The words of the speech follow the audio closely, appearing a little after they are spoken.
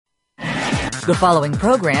The following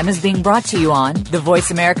program is being brought to you on the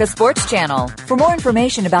Voice America Sports Channel. For more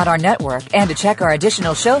information about our network and to check our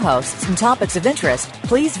additional show hosts and topics of interest,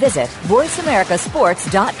 please visit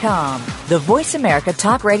voiceamericasports.com. The Voice America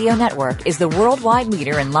Talk Radio Network is the worldwide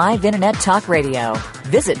leader in live Internet talk radio.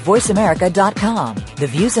 Visit voiceamerica.com. The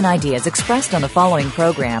views and ideas expressed on the following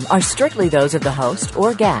program are strictly those of the host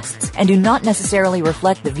or guests and do not necessarily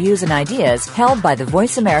reflect the views and ideas held by the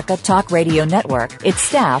Voice America Talk Radio Network, its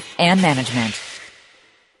staff, and management.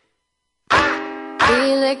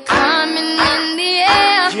 Feel it coming in the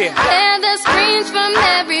air. Yeah. Hear the screams from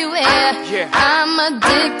everywhere. Yeah. I'm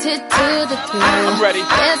addicted to the thrill. I'm ready.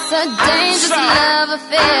 It's a dangerous love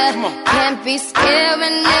affair. Can't be scared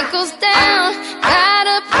when it goes down. Got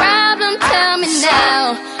a problem? Tell me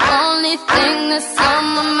now. Only thing that's on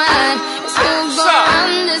my mind is who's gonna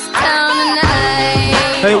run this town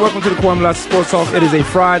tonight. Hey, welcome to the Kwamie Lassiters Sports Talk. It is a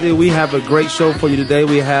Friday. We have a great show for you today.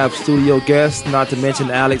 We have studio guests, not to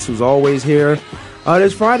mention Alex, who's always here.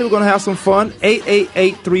 This Friday, we're going to have some fun.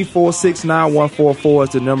 888-346-9144 is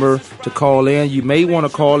the number to call in. You may want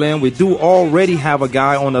to call in. We do already have a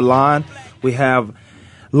guy on the line. We have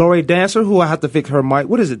Lori Dancer, who I have to fix her mic.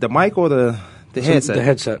 What is it, the mic or the headset? The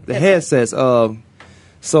headset. The headsets.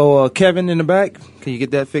 So, Kevin in the back, can you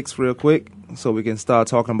get that fixed real quick so we can start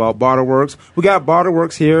talking about BotterWorks? We got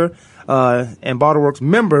BotterWorks here. And BotterWorks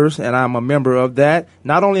members, and I'm a member of that.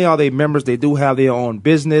 Not only are they members, they do have their own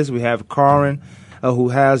business. We have Karen, who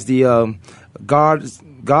has the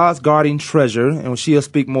God's Guardian Treasure, and she'll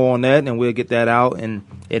speak more on that, and we'll get that out. And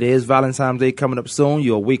it is Valentine's Day coming up soon.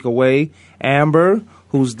 You're a week away. Amber,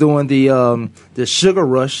 who's doing the Sugar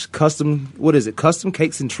Rush custom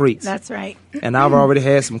cakes and treats. That's right. And I've already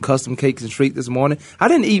had some custom cakes and treats this morning. I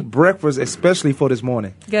didn't eat breakfast especially for this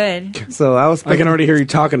morning. Good. So I can already hear you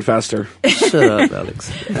talking faster. Shut up,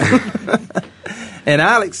 Alex. And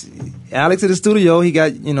Alex in the studio, he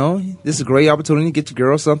got, this is a great opportunity to get your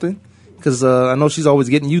girl something. Because I know she's always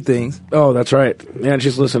getting you things. Oh, that's right. And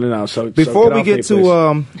she's listening now. So before we get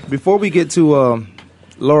to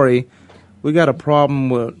Lori, we got a problem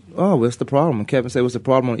with. Oh, what's the problem? Kevin said, "What's the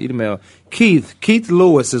problem on email?" Keith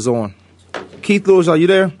Lewis is on. Keith Lewis, are you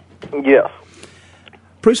there? Yes.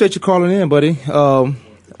 Appreciate you calling in, buddy.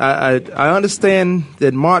 I understand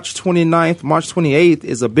that March 29th, March 28th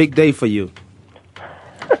is a big day for you.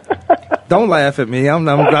 Don't laugh at me. I don't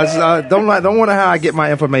wonder how I get my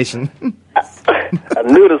information. I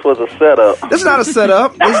knew this was a setup. It's not a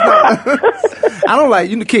setup. It's not. I don't like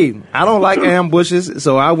Keith. I don't like ambushes,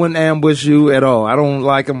 so I wouldn't ambush you at all. I don't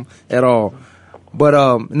like them at all. But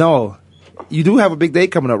no, you do have a big day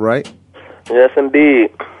coming up, right? Yes,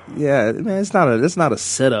 indeed. Yeah, man. It's not a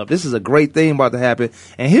setup. This is a great thing about to happen.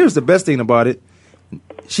 And here's the best thing about it: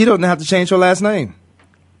 she doesn't have to change her last name.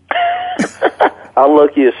 How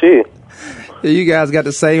lucky is she? You guys got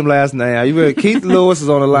the same last name. Keith Lewis is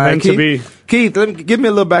on the line. Keith, give me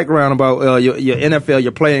a little background about your NFL,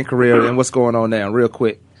 your playing career, and what's going on now, real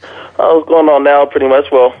quick. What's going on now? Pretty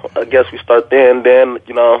much. Well, I guess we start then. Then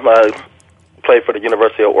I played for the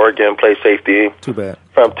University of Oregon, played safety. Too bad.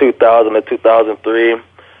 From 2000 to 2003.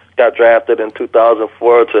 Got drafted in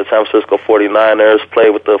 2004 to the San Francisco 49ers.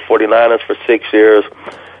 Played with the 49ers for 6 years.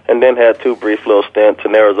 And then had two brief little stints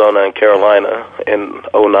in Arizona and Carolina in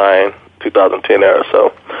 2009, 2010 era.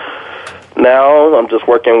 So now I'm just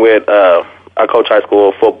working with, I coach high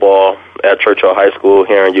school football at Churchill High School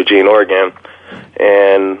here in Eugene, Oregon.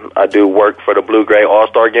 And I do work for the Blue-Gray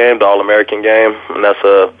All-Star Game, the All-American Game. And that's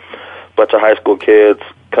a bunch of high school kids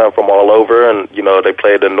come from all over. And, they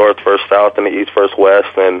play the North versus South and the East versus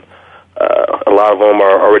West. And a lot of them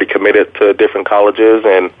are already committed to different colleges.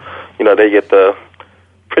 And, they get to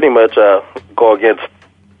pretty much go against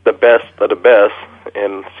the best of the best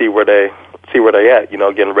and see where they at,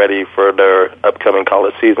 getting ready for their upcoming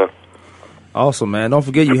college season. Awesome, man. Don't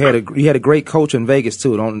forget you had a great coach in Vegas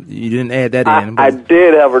too. You didn't add that in. I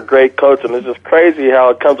did have a great coach, and it's just crazy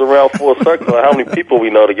how it comes around full circle. How many people we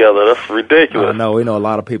know together? That's ridiculous. I know we know a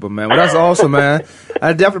lot of people, man. Well, that's awesome, man.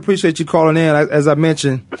 I definitely appreciate you calling in. As I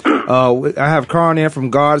mentioned, I have Karen in from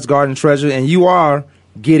God's Garden Treasure, and you are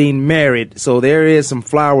getting married, so there is some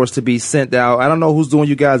flowers to be sent out. I don't know who's doing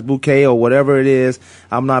you guys' bouquet or whatever it is.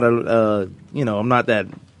 I'm not I'm not that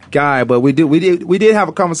guy, but we did have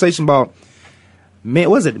a conversation about man.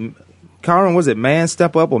 Was it Karen? Was it man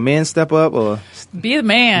step up or men step up or be a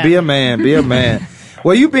man? Be a man. Be a man.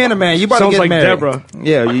 Well, you being a man, you about sounds to get like married. Deborah.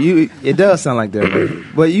 Yeah, it does sound like Deborah.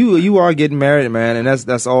 But you are getting married, man, and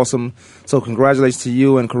that's awesome. So congratulations to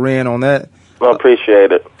you and Corinne on that. I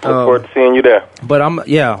appreciate it. Look forward to seeing you there. But I'm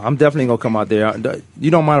definitely gonna come out there.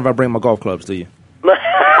 You don't mind if I bring my golf clubs to you?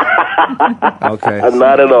 Okay.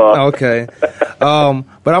 Not at all. Okay. But I'm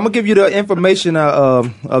going to give you the information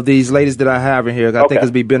of these ladies that I have in here. I think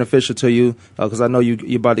it'll be beneficial to you because I know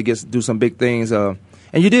you're about to do some big things. And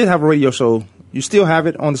you did have a radio show. You still have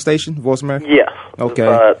it on the station, Voice America? Yes.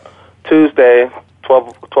 Okay. Tuesday,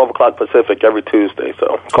 12 o'clock Pacific every Tuesday.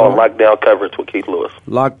 So call Lockdown Coverage with Keith Lewis.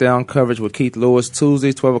 Lockdown Coverage with Keith Lewis,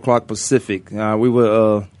 Tuesday, 12 o'clock Pacific.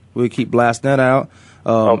 We'll keep blasting that out.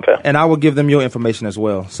 And I will give them your information as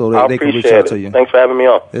well so that they can reach out to you. Thanks for having me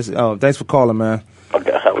on. Thanks for calling, man.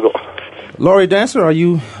 Okay, have a good one. Lori Dancer, are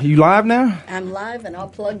you live now? I'm live and all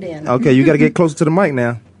plugged in. Okay, you got to get closer to the mic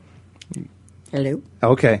now. Hello.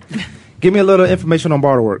 Okay. Give me a little information on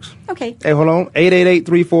BarterWorks. Okay. Hey, hold on.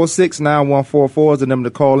 888-346-9144 is the number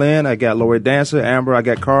to call in. I got Lori Dancer, Amber, I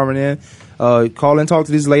got Carmen in. Call and talk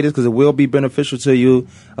to these ladies because it will be beneficial to you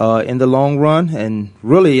in the long run and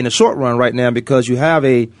really in the short run right now because you have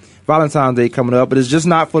a Valentine's Day coming up, but it's just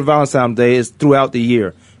not for Valentine's Day. It's throughout the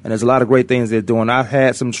year, and there's a lot of great things they're doing. I've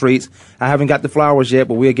had some treats. I haven't got the flowers yet,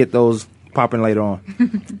 but we'll get those popping later on.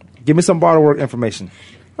 Give me some BarterWorks information.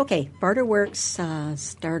 Okay, BarterWorks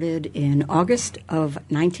started in August of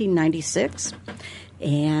 1996,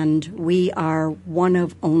 and we are one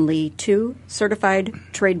of only 2 certified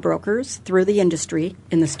trade brokers through the industry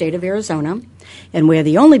in the state of Arizona, and we're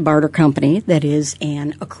the only barter company that is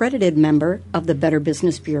an accredited member of the Better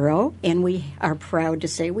Business Bureau, and we are proud to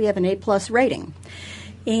say we have an A-plus rating.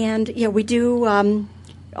 And, we do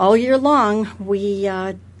all year long,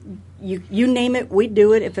 you name it, we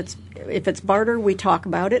do it. If it's barter, we talk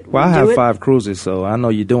about it. Well, I have 5 cruises, so I know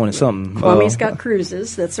you're doing something. Kwamie's got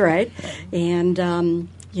cruises, that's right. And,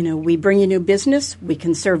 we bring you new business. We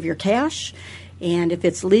can serve your cash. And if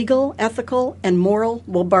it's legal, ethical, and moral,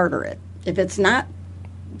 we'll barter it. If it's not,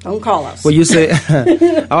 don't call us. Well, you say,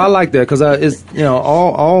 I like that because it's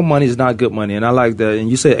all money is not good money, and I like that. And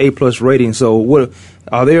you say A+ rating. So, what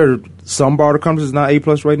are there some barter companies not A+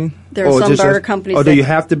 rating? There are some barter companies. Or do you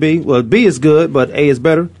have to be? Well, B is good, but A is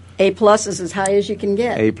better. A+ is as high as you can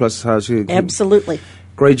get. A+ is high as you can get. Absolutely.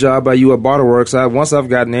 Great job by you at BarterWorks. Once I've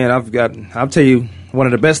gotten in, I'll tell you one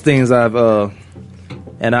of the best things I've.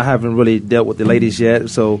 And I haven't really dealt with the ladies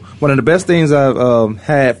yet. So one of the best things I've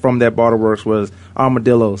had from that BarterWorks was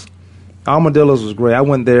armadillos. Armadillos was great. I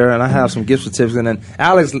went there and I have some gift certificates. And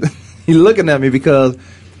Alex, he looking at me because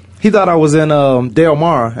he thought I was in Del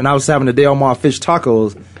Mar and I was having the Del Mar fish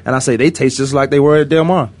tacos. And I say they taste just like they were at Del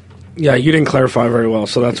Mar. Yeah, you didn't clarify very well,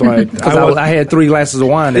 so that's why I had 3 glasses of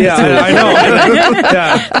wine. Yeah, I know.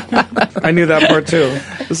 Yeah, I knew that part too.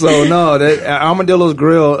 So no, that Armadillo's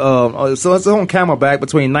Grill. So it's on Camelback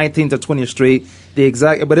between 19th to 20th Street.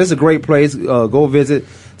 But it's a great place. Go visit.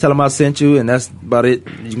 Tell them I sent you, and that's about it.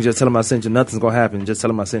 You can just tell them I sent you. Nothing's gonna happen. Just tell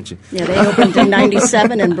them I sent you. Yeah, they opened in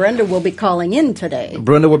 '97, and Brenda will be calling in today.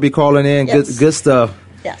 Brenda will be calling in. Yes. Good stuff.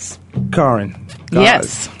 Yes. Karen.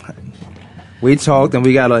 Yes. We talked, and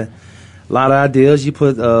we got a lot of ideas. You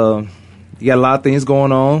got a lot of things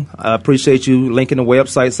going on. I appreciate you linking the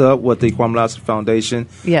websites up with the Kwamie Lassiter Foundation.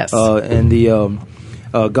 Yes. And the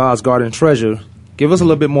God's Garden Treasure. Give us a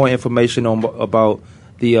little bit more information about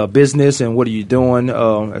the business and what are you doing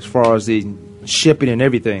as far as the shipping and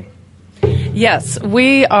everything. Yes,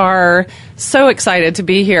 we are so excited to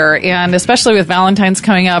be here, and especially with Valentine's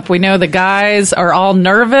coming up, we know the guys are all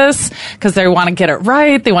nervous because they want to get it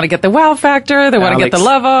right, they want to get the wow factor, they want to get the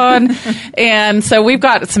love on, and so we've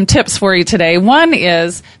got some tips for you today. One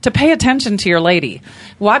is to pay attention to your lady.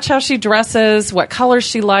 Watch how she dresses, what colors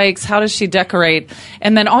she likes, how does she decorate,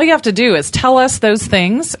 and then all you have to do is tell us those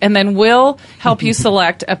things, and then we'll help you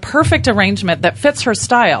select a perfect arrangement that fits her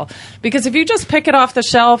style. Because if you just pick it off the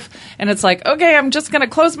shelf and it's like, okay, I'm just going to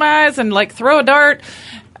close my eyes and like throw a dart,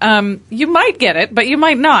 you might get it, but you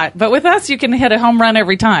might not. But with us, you can hit a home run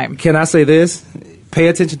every time. Can I say this? Pay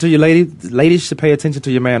attention to your lady. Ladies should pay attention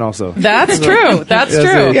to your man also. That's true. That's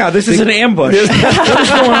true. Yeah, this is an ambush. What's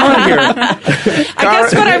going on here? I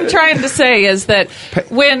guess what I'm trying to say is that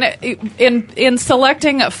when in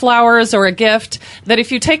selecting flowers or a gift, that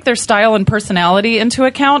if you take their style and personality into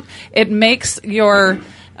account, it makes your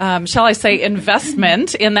shall I say,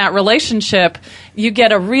 investment in that relationship, you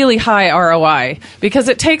get a really high ROI because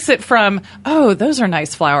it takes it from, oh, those are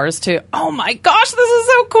nice flowers to, oh my gosh, this is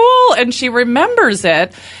so cool. And she remembers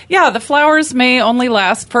it. Yeah, the flowers may only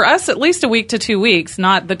last for us at least a week to 2 weeks,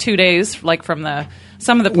 not the 2 days like from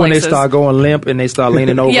some of the places. When they start going limp and they start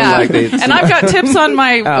leaning over like they. And I've got tips on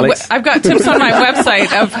my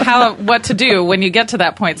website of what to do when you get to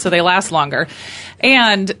that point so they last longer.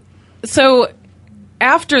 And so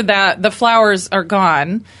after that, the flowers are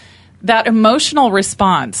gone. that emotional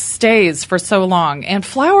response stays for so long. And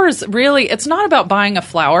flowers, really, it's not about buying a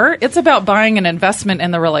flower. It's about buying an investment in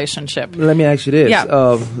the relationship. Let me ask you this.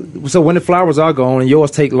 Yeah. So when the flowers are gone and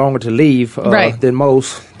yours take longer to leave Right.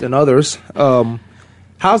 than others,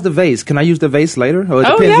 how's the vase? Can I use the vase later? Or it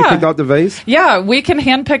Oh, depends yeah. you picked out the vase? Yeah, we can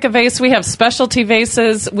handpick a vase. We have specialty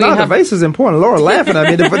vases. The vase is important. Laura laughing at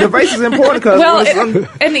me. The vase is important because... Well,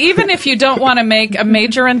 and even if you don't want to make a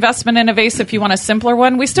major investment in a vase, if you want a simpler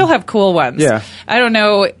one, we still have cool ones. Yeah. I don't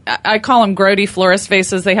know. I call them grody florist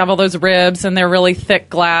vases. They have all those ribs, and they're really thick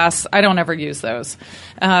glass. I don't ever use those.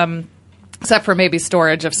 Except for maybe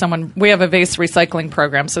storage if we have a vase recycling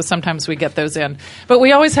program, so sometimes we get those in. But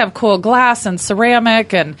we always have cool glass and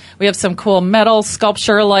ceramic, and we have some cool metal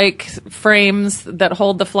sculpture-like frames that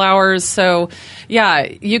hold the flowers. So,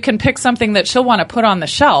 yeah, you can pick something that she'll want to put on the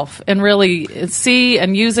shelf and really see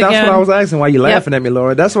and use again. That's what I was asking. Why you laughing at me,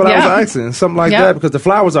 Laura? That's what I was asking. Something like that, because the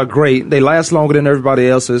flowers are great. They last longer than everybody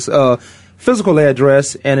else's. Physical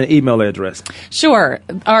address and an email address. Sure.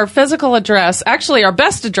 Our physical address, actually our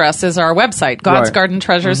best address is our website,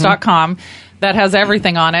 godsgardentreasures.com. That has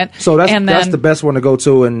everything on it. So that's the best one to go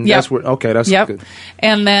to, and that's where, okay, that's good.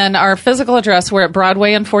 And then our physical address, we're at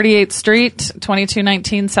Broadway and 48th Street,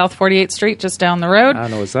 2219 South 48th Street, just down the road. I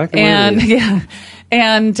know exactly where it is. Yeah.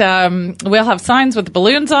 And we'll have signs with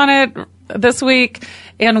balloons on it this week,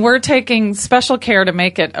 and we're taking special care to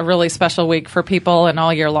make it a really special week for people and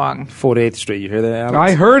all year long. 48th Street, you hear that, Alex?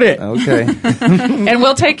 I heard it. Okay. And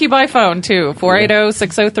we'll take you by phone, too,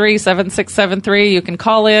 480-603-7673. You can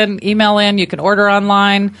call in, email in, you can order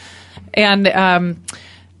online. And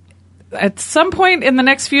at some point in the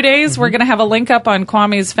next few days, we're going to have a link up on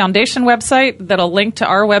Kwamie's foundation website that'll link to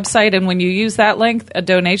our website, and when you use that link, a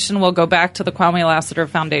donation will go back to the Kwamie Lassiter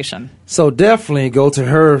Foundation. So definitely go to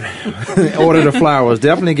her, order the flowers.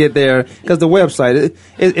 Definitely get there, because the website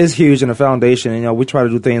is huge in the foundation. You know, we try to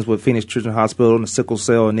do things with Phoenix Children's Hospital and the sickle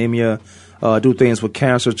cell anemia, do things with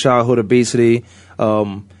cancer, childhood obesity, a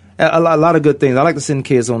lot of good things. I like to send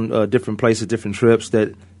kids on different places, different trips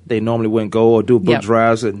that they normally wouldn't go, or do book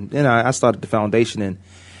drives. And I started the foundation in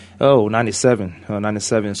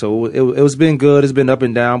 97. So it was been good. It's been up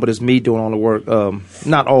and down, but it's me doing all the work.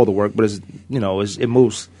 Not all the work, but it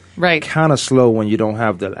moves kind of slow when you don't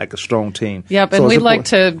have a strong team. Yep, and we'd like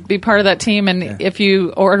to be part of that team. And if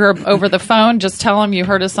you order over the phone, just tell them you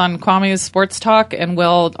heard us on Kwamie's Sports Talk, and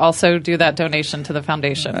we'll also do that donation to the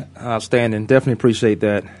foundation. Outstanding. Definitely appreciate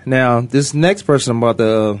that. Now, this next person I'm about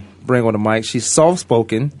to bring on the mic, she's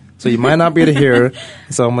soft-spoken, so you might not be able to hear her.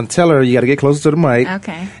 So I'm going to tell her you got to get closer to the mic.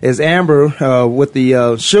 Okay. It's Amber with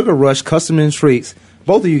the Sugar Rush Custom and Treats.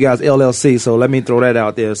 Both of you guys LLC, so let me throw that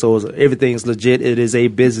out there. So everything's legit. It is a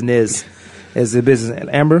business. It's a business.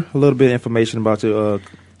 Amber, a little bit of information about your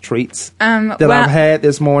treats that I've had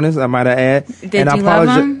this morning. I might have had. Did you love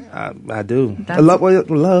them? I do.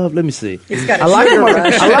 Love. Let me see. I like them.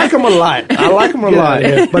 I like them a lot.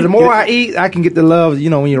 But the more I eat, I can get the love. You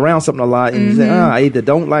know, when you're around something a lot, and you say, I either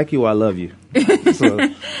don't like you or I love you.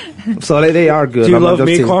 So they are good. Do you love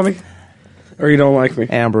me, Kwamie? Or you don't like me?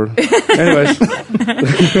 Amber. Anyways.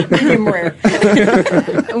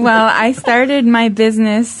 Well, I started my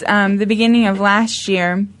business the beginning of last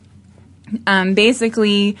year.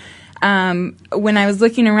 Basically, when I was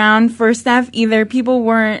looking around for stuff, either people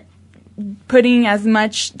weren't putting as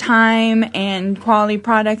much time and quality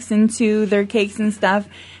products into their cakes and stuff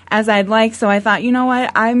as I'd like. So I thought, you know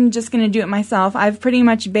what, I'm just going to do it myself. I've pretty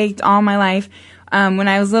much baked all my life. When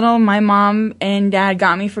I was little, my mom and dad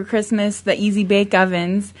got me for Christmas the Easy Bake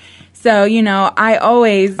Ovens. So, I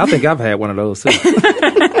think I've had one of those, too.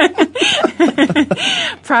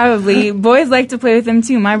 Probably. Boys like to play with them,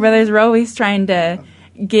 too. My brothers were always trying to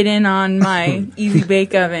get in on my Easy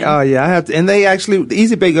Bake Oven. Oh, yeah, I have to. And the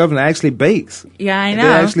Easy Bake Oven actually bakes. Yeah, I know. They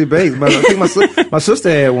actually bakes. But I think my sister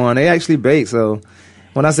had one. They actually bake. So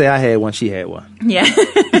when I say I had one, she had one. Yeah.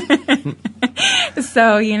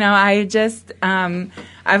 So, I just,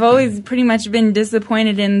 I've always pretty much been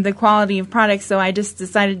disappointed in the quality of products, so I just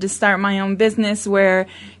decided to start my own business where,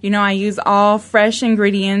 I use all fresh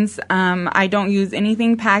ingredients. I don't use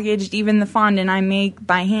anything packaged, even the fondant I make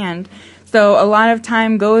by hand. So a lot of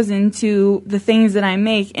time goes into the things that I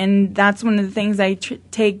make, and that's one of the things I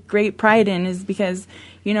take great pride in is because,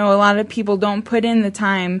 a lot of people don't put in the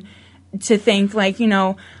time to think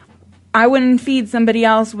I wouldn't feed somebody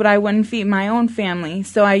else what I wouldn't feed my own family.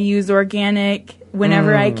 So I use organic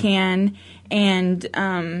whenever I can, and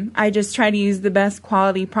I just try to use the best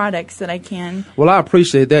quality products that I can. Well, I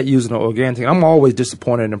appreciate that, using the organic. I'm always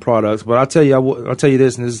disappointed in products, but I'll tell you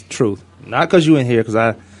this, and this is the truth. Not because you're in here,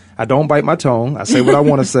 because I don't bite my tongue. I say what I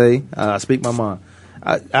want to say. I speak my mind.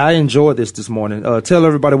 I enjoyed this morning. Tell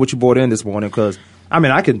everybody what you brought in this morning, because I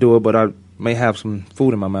mean I can do it, but I may have some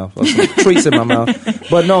food in my mouth or some treats in my mouth.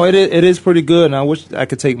 But no, it is pretty good, and I wish I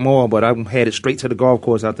could take more, but I'm headed straight to the golf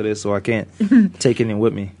course after this, so I can't take any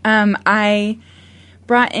with me. I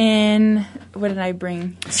brought in, what did I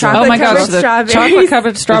bring? Oh my gosh, the chocolate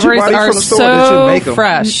covered strawberries are so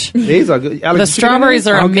fresh. These are good. Alex, the strawberries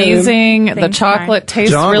are amazing. The chocolate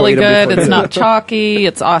tastes really good. It's not chalky.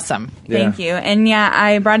 It's awesome. Thank you. And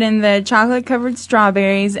I brought in the chocolate covered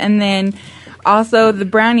strawberries, and then also the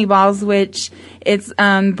brownie balls, which it's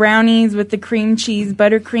brownies with the cream cheese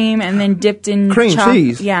buttercream, and then dipped in cream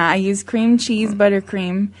cheese. Yeah, I use cream cheese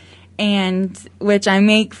buttercream, and which I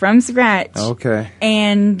make from scratch. Okay.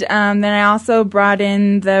 And then I also brought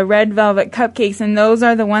in the red velvet cupcakes, and those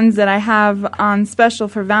are the ones that I have on special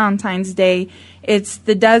for Valentine's Day. It's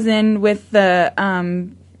the dozen with the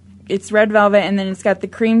it's red velvet, and then it's got the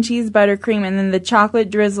cream cheese buttercream, and then the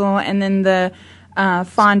chocolate drizzle, and then the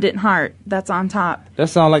fondant heart that's on top. That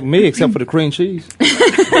sounds like me, except for the cream cheese.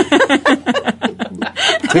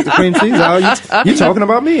 Take the cream cheese out. You talking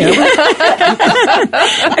about me?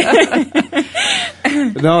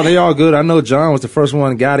 No, they all good. I know John was the first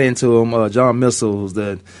one that got into them. John Missel,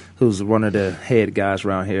 who's one of the head guys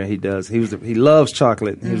around here. He loves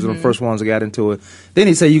chocolate. He was one of the first ones that got into it. Then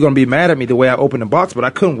he said, "You're gonna be mad at me the way I opened the box," but I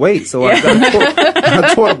couldn't wait, so I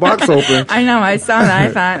tore the box open. I know. I saw that. I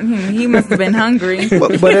thought he must have been hungry.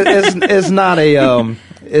 But it's not a. Well,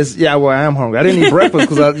 I am hungry. I didn't eat breakfast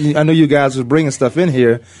because I knew you guys was bringing stuff in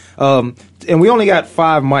here. And we only got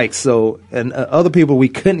 5 mics, and other people we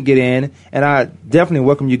couldn't get in, and I definitely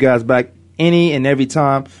welcome you guys back any and every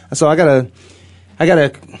time. So I gotta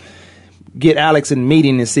get Alex in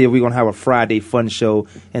meeting and see if we're gonna have a Friday fun show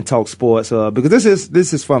and talk sports, because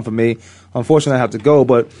this is fun for me. Unfortunately, I have to go,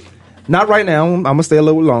 but not right now. I'm gonna stay a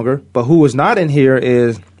little longer. But who is not in here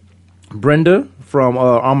is Brenda from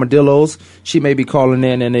Armadillos. She may be calling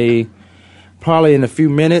in probably in a few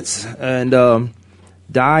minutes, and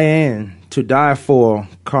Diane to die for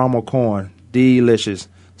caramel corn, delicious.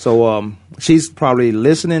 So she's probably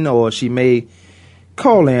listening, or she may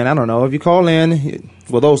call in. I don't know. If you call in,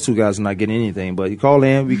 well, those two guys are not getting anything, but you call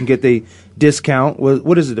in, we can get the discount.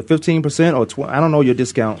 What is it, the 15% or 20? I don't know your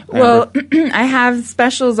discount. Well, I have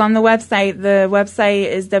specials on the website. The website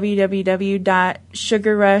is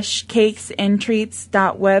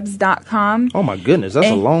www.sugarrushcakesandtreats.webs.com. Oh my goodness, that's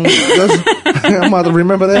a long. I'm about to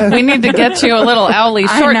remember that. We need to get you a little Owly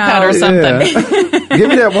shortcut or something. Yeah. Give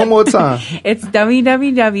me that one more time. It's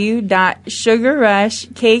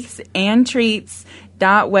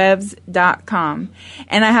www.sugarrushcakesandtreats.webs.com.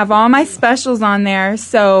 And I have all my specials on there.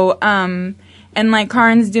 So, and like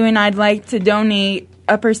Karen's doing, I'd like to donate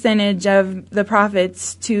a percentage of the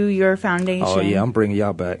profits to your foundation. Oh, yeah, I'm bringing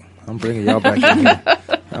y'all back. I'm bringing y'all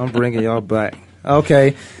back.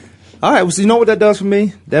 Okay. All right, well, so you know what that does for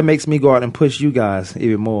me? That makes me go out and push you guys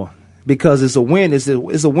even more, because it's a win. It's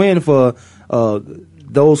a win for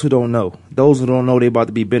those who don't know. Those who don't know, they're about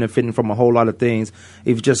to be benefiting from a whole lot of things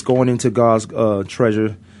if you're just going into God's garden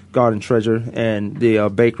treasure, and the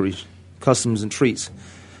bakeries, customs and treats.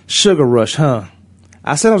 Sugar Rush, huh?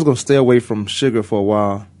 I said I was going to stay away from sugar for a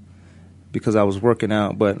while because I was working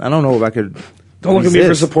out, but I don't know if I could. Don't look at me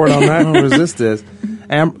for support on that. I don't resist this.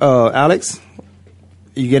 Alex,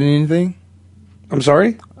 you getting anything? I'm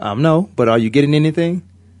sorry? No, but are you getting anything?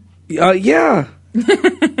 Yeah.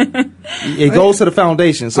 It goes to the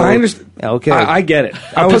foundation. So I understand. Okay, I get it.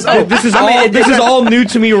 This is all new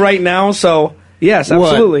to me right now. So yes,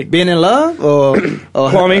 absolutely. What, being in love or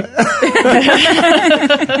Kwamie?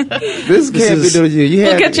 This can't be doing you.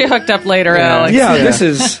 We'll get you hooked up later, Alex. Yeah, this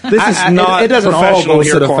is not. It doesn't all go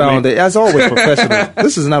to the foundation. As always, professional.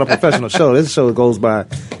 This is not a professional show. This show goes by.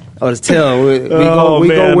 Let's tell. We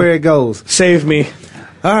go where it goes. Save me.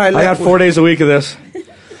 All right, I got 4 days a week of this.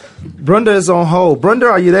 Brenda is on hold. Brenda,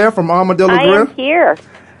 are you there from Armadillo Grill? I am here.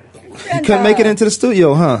 You couldn't make it into the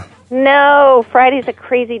studio, huh? No, Friday's a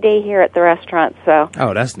crazy day here at the restaurant, so.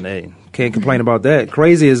 Oh, that's neat. Can't complain about that.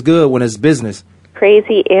 Crazy is good when it's business.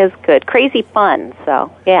 Crazy is good. Crazy fun,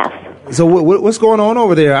 so, yes. So what's going on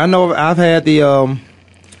over there? I know I've had the,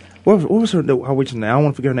 what was her, which name? I don't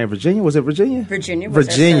want to forget her name. Virginia? Was it Virginia? Virginia.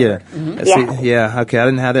 Mm-hmm. Yeah, okay. I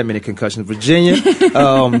didn't have that many concussions. Virginia.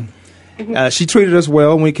 She treated us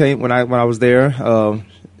well when I was there.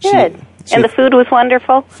 Good. And the food was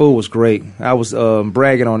wonderful? Food was great. I was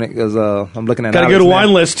bragging on it because I'm looking at. Got a good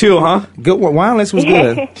wine list too, huh? Good wine list was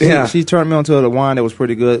good. Yeah, she turned me onto the wine that was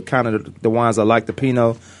pretty good. Kind of the wines I like, the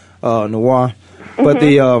Pinot Noir. But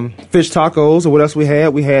the fish tacos, or what else we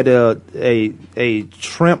had? We had a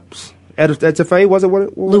shrimp etouffee, was it?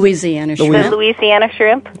 What was Louisiana The shrimp. Louisiana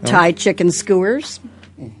shrimp. Thai chicken skewers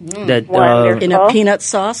that? Wonderful. in a peanut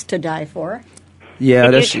sauce to die for.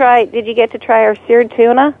 Yeah. Did you get to try our seared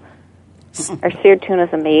tuna? Our seared tuna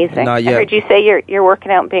is amazing. Not yet. I heard you say you're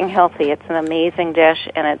working out and being healthy. It's an amazing dish,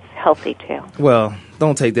 and it's healthy too. Well,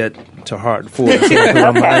 don't take that to heart, fool.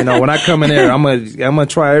 When I come in there, I'm gonna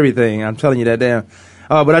try everything. I'm telling you that damn.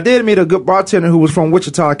 But I did meet a good bartender who was from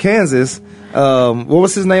Wichita, Kansas. What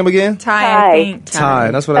was his name again? Ty, I think.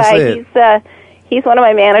 Ty. That's what I said. He's one of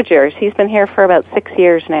my managers. He's been here for about 6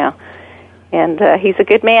 years now. And he's a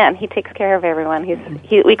good man. He takes care of everyone.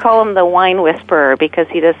 We call him the wine whisperer because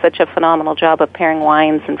he does such a phenomenal job of pairing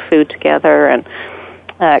wines and food together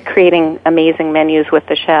and creating amazing menus with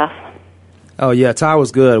the chef. Oh yeah, Ty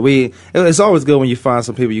was good. It's always good when you find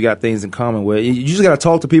some people you got things in common with. You just got to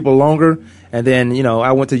talk to people longer. And then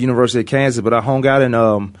I went to the University of Kansas, but I hung out in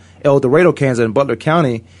El Dorado, Kansas, in Butler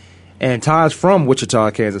County. And Ty's from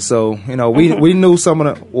Wichita, Kansas. So we knew some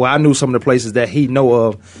of the. Well, I knew some of the places that he know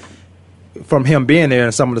of from him being there,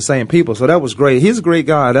 and some of the same people. So that was great. He's a great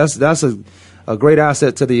guy. That's a great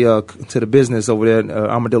asset to the business over there at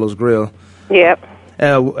Armadillo's Grill. Yep.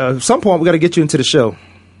 At some point, we got to get you into the show.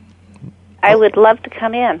 I would love to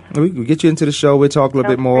come in. We can get you into the show. We'll talk a little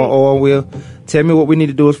bit more, great. or we'll tell me what we need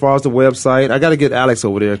to do as far as the website. I got to get Alex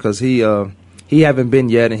over there because he haven't been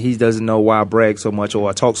yet, and he doesn't know why I brag so much or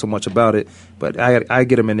I talk so much about it. But I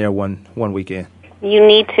get him in there one weekend. You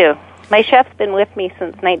need to. My chef's been with me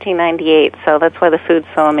since 1998, so that's why the food's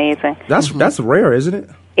so amazing. That's rare, isn't it?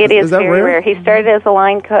 It is that very rare. He started as a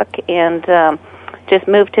line cook and just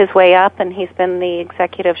moved his way up, and he's been the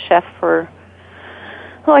executive chef for,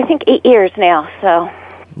 I think 8 years now. So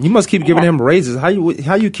you must keep giving him raises. How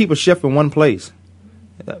you keep a chef in one place?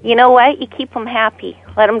 You know what? You keep them happy.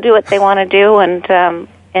 Let them do what they want to do,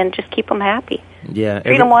 and just keep them happy. Yeah,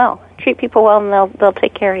 treat them well. Treat people well, and they'll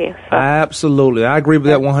take care of you. So. Absolutely, I agree with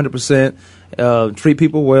that 100%. Treat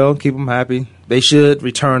people well, keep them happy. They should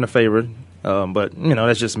return a favor, but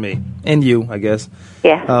that's just me and you, I guess.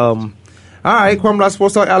 Yeah. All right, Kwamie,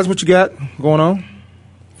 Sports Talk. Alice, what you got going on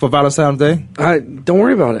for Valentine's Day? Don't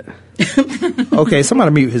worry about it. Okay, somebody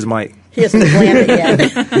mute his mic. He hasn't planned it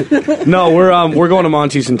yet. No, we're going to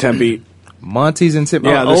Monty's in Tempe. Monty's in Tempe.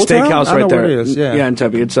 Yeah, the Old steakhouse Town? right there. Where it is. Yeah, in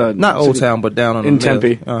Tempe. It's not Old Town, but down on in the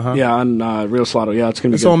Tempe. Uh-huh. Yeah, on Rio Salado. Yeah, it's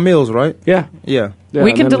gonna be. It's good. on Mills, right? Yeah.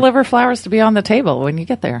 We can deliver flowers to be on the table when you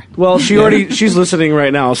get there. Well, she's listening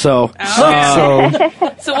right now, so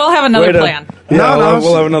So we'll have another plan. Yeah,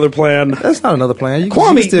 we'll have another plan. That's not another plan.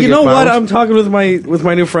 Kwamie, you know what? I'm talking with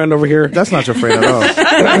my new friend over here. That's not your friend at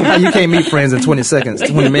all. You can't meet friends in 20 seconds,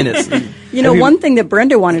 20 minutes. One thing that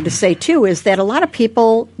Brenda wanted to say, too, is that a lot of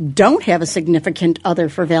people don't have a significant other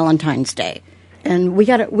for Valentine's Day. And we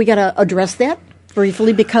gotta address that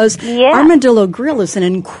briefly because Armadillo Grill is an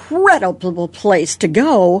incredible place to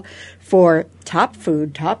go for top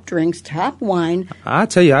food, top drinks, top wine. I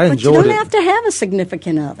tell you, I enjoyed it. But you don't have to have a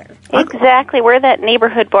significant other. Exactly. We're that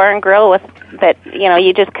neighborhood bar and grill that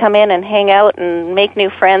you just come in and hang out and make new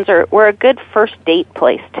friends. Or we're a good first date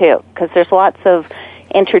place, too, because there's lots of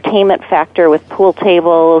entertainment factor with pool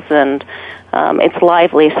tables and it's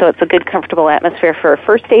lively, so it's a good, comfortable atmosphere for a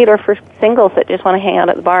first date or for singles that just want to hang out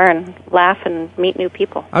at the bar and laugh and meet new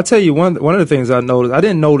people. I'll tell you one of the things I noticed. I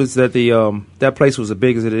didn't notice that that place was as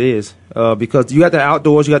big as it is because you got the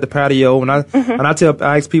outdoors, you got the patio, and I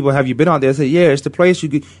ask people, have you been out there? I say, yeah, it's the place.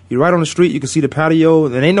 You're right on the street. You can see the patio,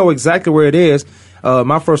 and they know exactly where it is.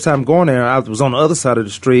 My first time going there, I was on the other side of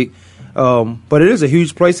the street. But it is a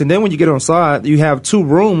huge place, and then when you get inside, you have 2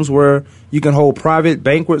 rooms where you can hold private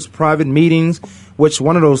banquets, private meetings, which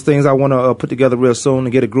one of those things I want to put together real soon to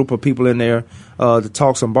get a group of people in there to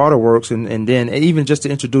talk some barter works, and then even just to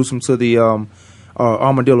introduce them to the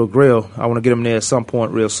Armadillo Grill. I want to get them there at some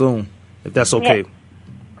point real soon, if that's okay. Yeah.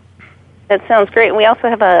 That sounds great. And we also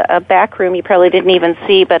have a back room you probably didn't even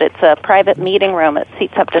see, but it's a private meeting room. It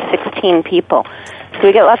seats up to 16 people. So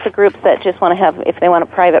we get lots of groups that just want to have, if they want a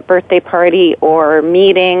private birthday party or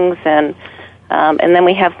meetings, and then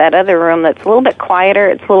we have that other room that's a little bit quieter.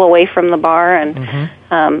 It's a little away from the bar, and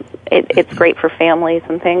it's great for families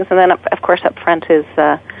and things. And then, of course, up front is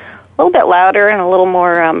a little bit louder and a little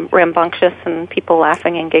more rambunctious, and people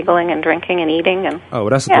laughing and giggling and drinking and eating. And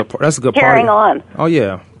that's a good carrying party. on. Oh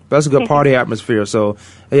yeah, that's a good party atmosphere. So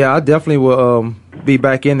yeah, I definitely will be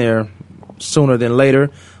back in there sooner than later.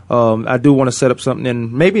 I do want to set up something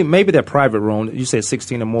in maybe that private room. You said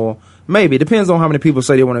 16 or more. Maybe. It depends on how many people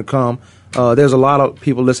say they want to come. There's a lot of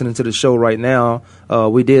people listening to the show right now.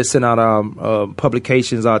 We did send out our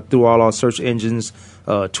publications out through all our search engines,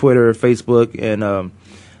 Twitter, Facebook, and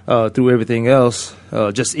through everything else,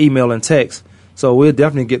 just email and text. So we'll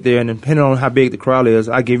definitely get there, and depending on how big the crowd is,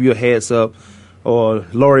 I'll give you a heads up, or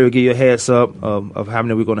Lori will give you a heads up of how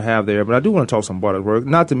many we're going to have there. But I do want to talk some body work,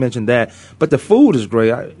 not to mention that. But the food is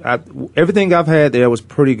great. Everything I've had there was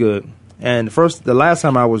pretty good. And the last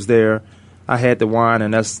time I was there, I had the wine,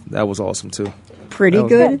 and that was awesome too. Pretty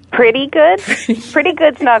good? Pretty good? Pretty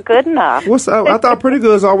good's not good enough. I thought pretty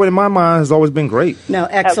good is always, in my mind, has always been great. No,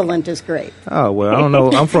 excellent is great. Oh, well, I don't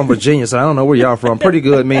know. I'm from Virginia, so I don't know where y'all from. Pretty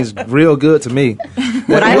good means real good to me.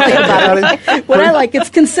 What I like, it's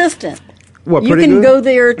consistent. What, you pretty can good? go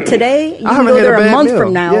there today, you can go there a month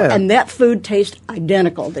from now, yeah. and that food tastes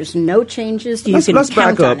identical. There's no changes. Let's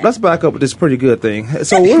back up. Let's back up with this pretty good thing.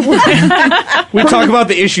 So we talk about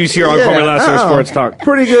the issues here on Kwamie Lassiter Sports Talk.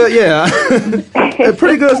 Pretty good, yeah.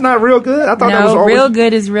 Pretty good is not real good. I thought that was always real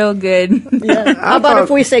good is real good. Yeah. How about if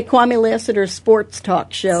we say Kwamie Lassiter Sports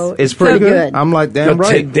Talk Show? It's pretty good. I'm like, damn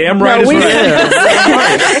right. Damn right.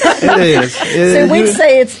 It is. So we'd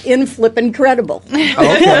say it's incredible.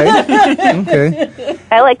 Okay.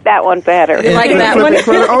 I like that one better. You like that one?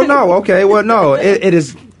 Oh no. Okay. Well, no. It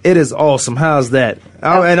is awesome. How's that?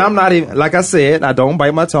 And I'm not even, like I said, I don't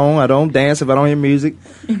bite my tongue. I don't dance if I don't hear music.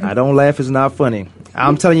 I don't laugh if it's not funny.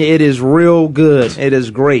 I'm telling you, it is real good. It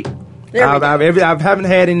is great. I haven't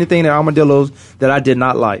had anything at Armadillo's that I did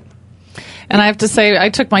not like. And I have to say, I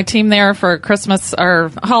took my team there for Christmas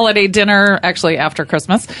or holiday dinner, actually after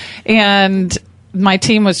Christmas, and my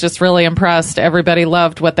team was just really impressed. Everybody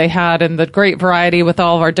loved what they had and the great variety with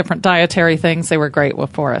all of our different dietary things. They were great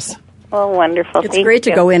for us. Oh, wonderful. It's great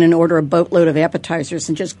to go in and order a boatload of appetizers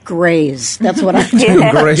and just graze. That's what I do.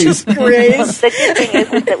 Just graze. The good thing is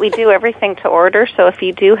that we do everything to order, so if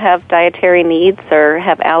you do have dietary needs or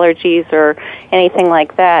have allergies or anything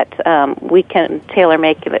like that, we can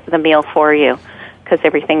tailor-make the meal for you because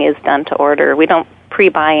everything is done to order. We don't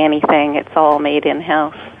pre-buy anything. It's all made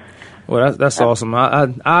in-house. Well, that's awesome.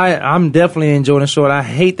 I'm definitely enjoying the show. I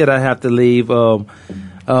hate that I have to leave.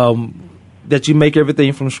 That you make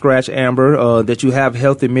everything from scratch, Amber. That you have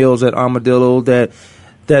healthy meals at Armadillo. That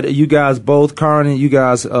you guys both, Karen and you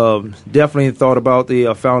guys, definitely thought about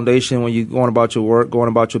the foundation when you going about your work, going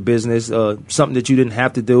about your business. Something that you didn't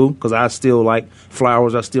have to do because I still like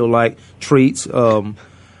flowers. I still like treats. Alex,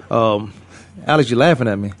 you're laughing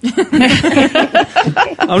at me.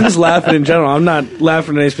 I'm just laughing in general. I'm not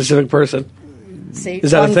laughing at any specific person. See,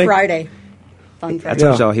 is that a thing? Friday. I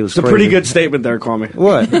told y'all he was It's a pretty good statement there, Kwamie.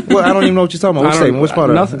 What? Well, I don't even know what you're talking about. What statement? Which part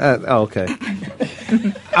of nothing. Okay.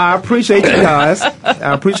 I appreciate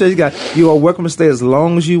you guys. You are welcome to stay as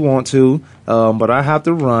long as you want to, but I have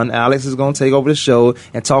to run. Alex is going to take over the show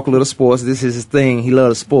and talk a little sports. This is his thing. He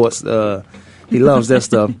loves sports. He loves that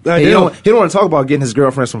stuff. He don't want to talk about getting his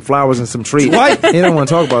girlfriend some flowers and some treats. What? He don't want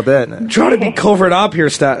to talk about that. Try to be covert up here,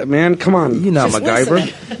 man. Come on. You're not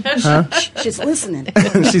MacGyver. Huh? She's listening.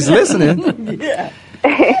 She's listening? Yeah.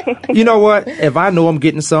 You know what? If I know I'm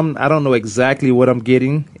getting something, I don't know exactly what I'm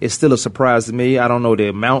getting. It's still a surprise to me. I don't know the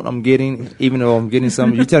amount I'm getting, even though I'm getting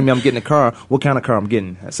something. You tell me I'm getting a car, what kind of car I'm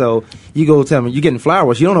getting. So you go tell me you're getting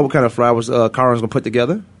flowers. You don't know what kind of flowers Karen's going to put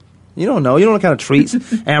together. You don't know. You don't know what kind of treats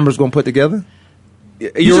Amber's going to put together.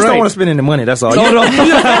 You just don't want to spend any money. That's all. You just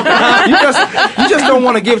don't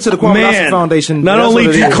want to give it to the Kwamie Lassiter Foundation. Not only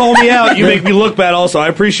do you call me out, you make me look bad. Also, I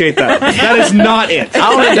appreciate that. That is not it.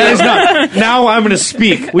 That is not. Now I'm going to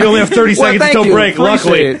speak. We only have 30 seconds until break.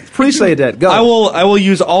 Luckily, appreciate that. Go. I will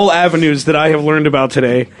use all avenues that I have learned about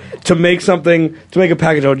today to make something. To make a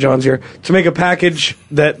package. Oh, John's here. To make a package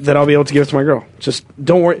that I'll be able to give to my girl. Just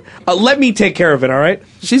don't worry. Let me take care of it. All right.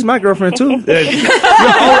 She's my girlfriend too.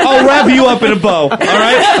 I'll wrap you up in a bow. All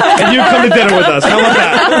right, and you come to dinner with us. How about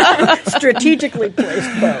that? Strategically placed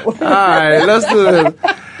bow. All right, let's do it.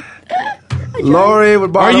 Lori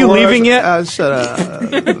with Are you leaving yet? Shut up.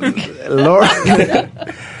 Lori,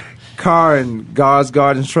 Car and God's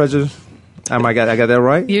Garden Treasures. I got that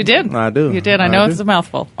right? You did. I do. You did. I know it's a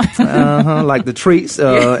mouthful. Like the treats,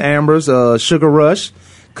 Amber's Sugar Rush,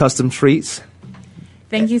 custom treats.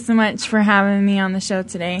 Thank you so much for having me on the show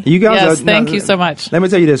today. You guys thank you so much. Let me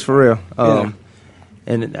tell you this for real.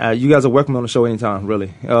 And you guys are welcome on the show anytime,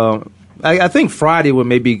 really. I think Friday would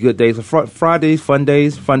maybe be good days. Fridays, fun day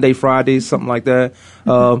Fridays, something like that.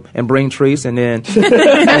 And bring treats, and then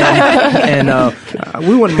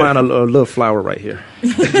we wouldn't mind a little flower right here,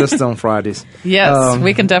 just on Fridays. Yes,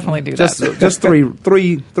 we can definitely do that. Just three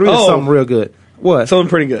is something real good. What? Something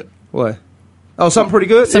pretty good. What? Oh, something pretty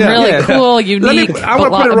good? Some really cool, unique, I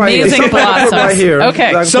want to put it right amazing here. blossoms. Right here.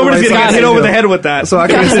 Okay. Somebody's going to get hit over the head with that. So I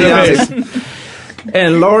can see it.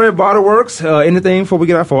 And Lori, Waterworks, anything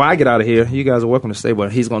before I get out of here? You guys are welcome to stay,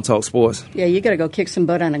 but he's going to talk sports. Yeah, you got to go kick some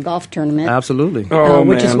butt on a golf tournament. Absolutely.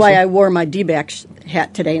 Which is why I wore my D-back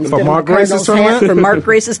hat today instead for of Mark the Cardinals hat for Mark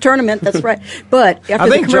Grace's tournament. That's right. But after I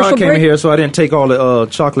think the commercial John came break, here, so I didn't take all the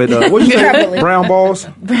chocolate. What did you say? Brown balls?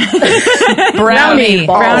 Brownie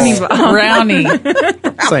balls. Brownie.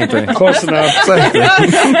 Same thing. Close enough. Same thing.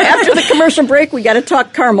 after the commercial break, we got to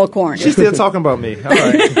talk caramel corn. She's still talking about me. All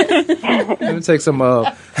right. Let me take some.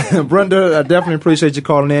 Brenda, I definitely appreciate you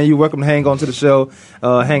calling in. You're welcome to hang on to the show,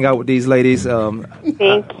 hang out with these ladies.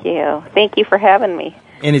 Thank you. Thank you for having me.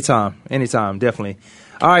 Anytime, definitely.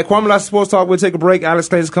 All right, Kwamie Lassiter Sports Talk. We'll take a break. Alex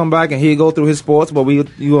Clayton's come back, and he'll go through his sports. But you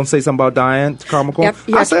going to say something about Diane Caramel Corn?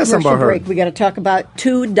 I said something about her. Break. We got to talk about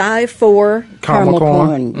to die for caramel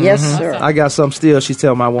corn. Mm-hmm. Yes, sir. I got some still. She's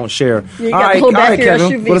telling me I won't share. You all got right, to hold back your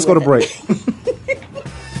Kevin. SUV Well, let's go to with break.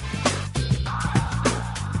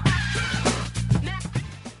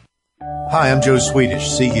 Hi, I'm Joe Swedish,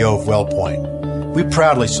 CEO of WellPoint. We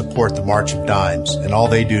proudly support the March of Dimes and all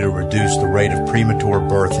they do to reduce the rate of premature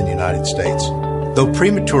birth in the United States. Though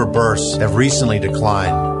premature births have recently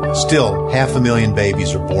declined, still 500,000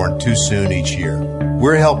 babies are born too soon each year.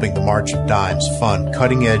 We're helping the March of Dimes fund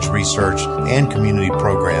cutting-edge research and community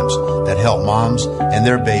programs that help moms and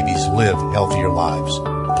their babies live healthier lives.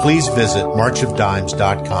 Please visit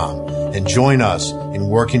marchofdimes.com and join us in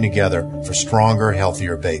working together for stronger,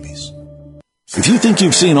 healthier babies. If you think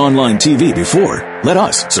you've seen online TV before, let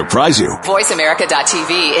us surprise you.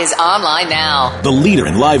 VoiceAmerica.tv is online now. The leader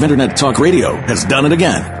in live internet talk radio has done it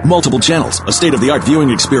again. Multiple channels, a state-of-the-art viewing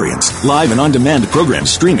experience, live and on-demand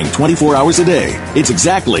programs streaming 24 hours a day. It's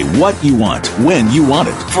exactly what you want, when you want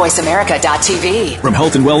it. VoiceAmerica.tv. From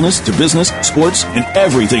health and wellness to business, sports, and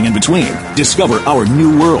everything in between. Discover our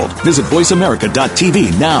new world. Visit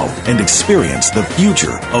VoiceAmerica.tv now and experience the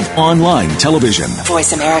future of online television.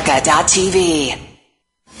 VoiceAmerica.tv.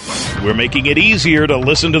 We're making it easier to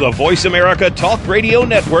listen to the Voice America Talk Radio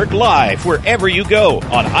Network live wherever you go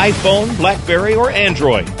on iPhone, BlackBerry, or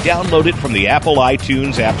Android. Download it from the Apple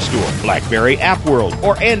iTunes App Store, BlackBerry App World,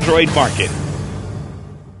 or Android Market.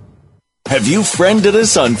 Have you friended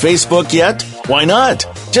us on Facebook yet? Why not?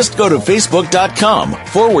 Just go to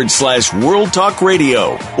facebook.com/World Talk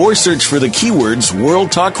Radio or search for the keywords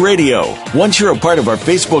World Talk Radio. Once you're a part of our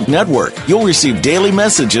Facebook network, you'll receive daily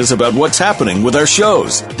messages about what's happening with our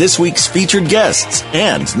shows, this week's featured guests,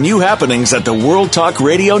 and new happenings at the World Talk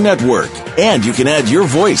Radio Network. And you can add your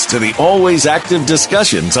voice to the always active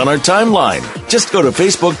discussions on our timeline. Just go to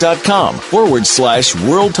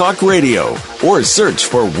facebook.com/World Talk Radio or search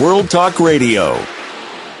for World Talk Radio.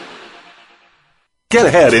 Get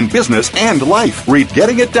ahead in business and life. Read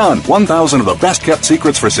Getting It Done, 1,000 of the best-kept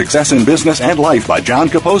secrets for success in business and life by John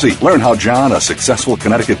Capozzi. Learn how John, a successful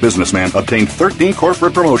Connecticut businessman, obtained 13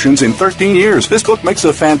 corporate promotions in 13 years. This book makes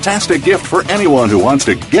a fantastic gift for anyone who wants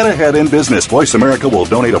to get ahead in business. Voice America will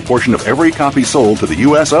donate a portion of every copy sold to the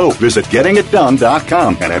USO. Visit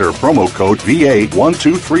gettingitdone.com and enter promo code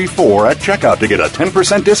VA1234 at checkout to get a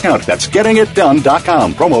 10% discount. That's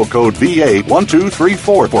gettingitdone.com. Promo code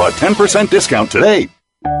VA1234 for a 10% discount today.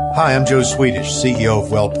 Hi, I'm Joe Swedish, CEO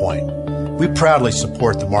of WellPoint. We proudly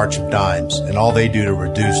support the March of Dimes and all they do to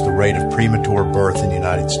reduce the rate of premature birth in the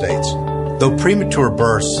United States. Though premature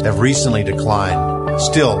births have recently declined,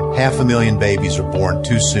 still 500,000 babies are born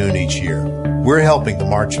too soon each year. We're helping the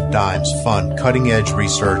March of Dimes fund cutting-edge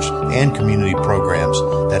research and community programs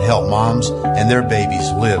that help moms and their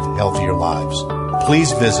babies live healthier lives.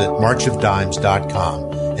 Please visit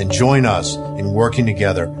marchofdimes.com and join us in working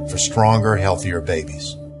together for stronger, healthier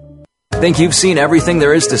babies. Think you've seen everything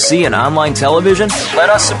there is to see in online television?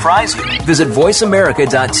 Let us surprise you. Visit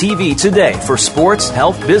VoiceAmerica.tv today for sports,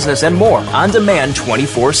 health, business, and more on demand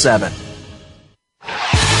 24/7.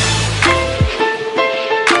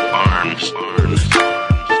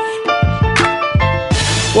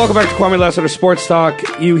 Welcome back to Kwamie Lassiter Sports Talk.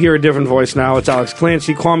 You hear a different voice now. It's Alex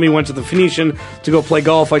Clancy. Kwamie went to the Phoenician to go play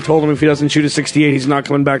golf. I told him if he doesn't shoot a 68, he's not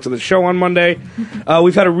coming back to the show on Monday.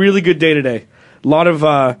 We've had a really good day today. A lot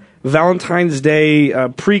of Valentine's Day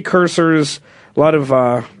precursors, a lot of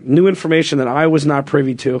new information that I was not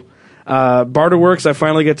privy to. Barterworks, I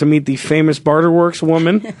finally get to meet the famous Barterworks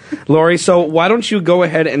woman, Lori. So why don't you go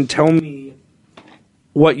ahead and tell me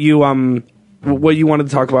what you wanted to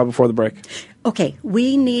talk about before the break? Okay,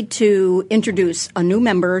 we need to introduce a new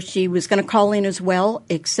member. She was going to call in as well,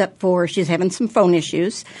 except for she's having some phone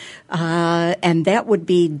issues. And that would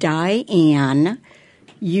be Diane.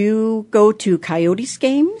 You go to Coyotes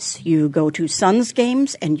games, you go to Suns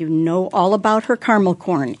games, and you know all about her caramel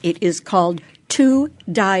corn. It is called To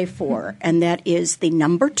Die For, and that is the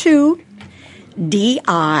number 2,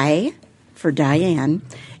 DI for Diane,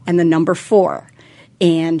 and the number 4.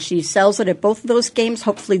 And she sells it at both of those games.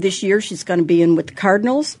 Hopefully this year she's going to be in with the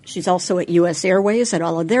Cardinals. She's also at U.S. Airways at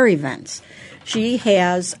all of their events. She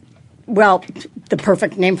has, well, the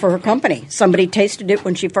perfect name for her company. Somebody tasted it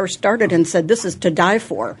when she first started and said, "This is to die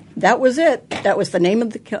for." That was it. That was the name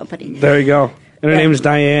of the company. There you go. And her name is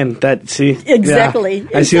Diane. Exactly.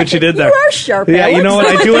 Yeah, I see what you did there. You are sharp, Yeah, Alex. you know what?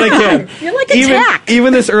 I do what I can. You're like a tack.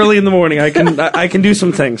 Even this early in the morning, I can do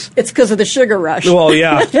some things. It's because of the sugar rush. Well,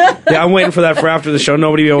 yeah. Yeah, I'm waiting for that for after the show.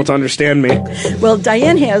 Nobody will be able to understand me. Well,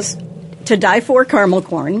 Diane has to die for caramel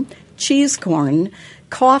corn, cheese corn,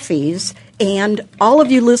 coffees, and all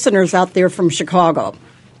of you listeners out there from Chicago.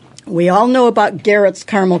 We all know about Garrett's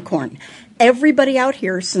caramel corn. Everybody out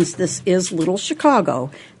here, since this is Little Chicago,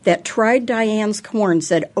 that tried Diane's corn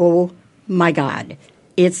said, "Oh my God,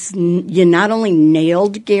 you not only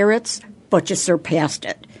nailed Garrett's, but you surpassed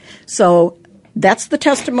it." So that's the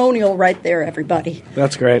testimonial right there, everybody.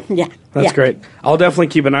 That's great. Yeah, that's great. I'll definitely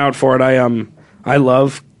keep an eye out for it. I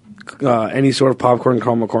love any sort of popcorn,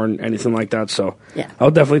 caramel corn, anything like that. So yeah, I'll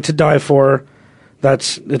definitely to die for.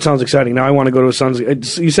 It sounds exciting. Now I want to go to Sons.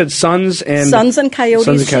 You said Sons and Coyotes. Sons and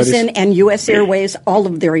Coyotes. She's in, and U.S. Airways, all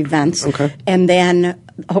of their events. Okay. And then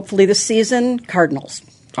hopefully this season, Cardinals.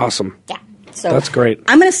 Awesome. Yeah. So that's great.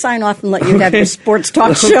 I'm going to sign off and let you have your sports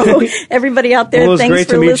talk show. Everybody out there, well, thanks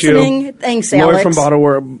for listening. You. Thanks, Lloyd Alex. from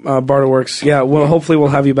Barterworks. Yeah, well, hopefully we'll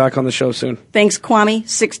have you back on the show soon. Thanks, Kwamie.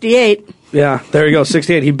 68. Yeah, there you go.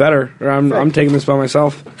 68. He better. Or I'm taking this by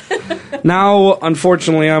myself. Now,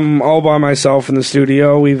 unfortunately, I'm all by myself in the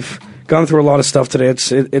studio. We've gone through a lot of stuff today.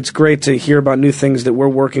 It's great to hear about new things that we're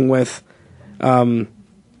working with. I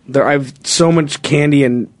have so much candy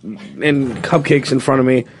and cupcakes in front of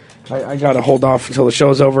me. I got to hold off until the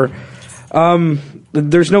show's over.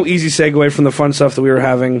 There's no easy segue from the fun stuff that we were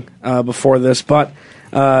having before this, but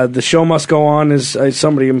the show must go on, as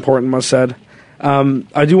somebody important must said.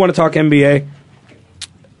 I do want to talk NBA.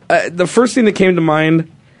 The first thing that came to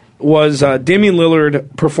mind was Damian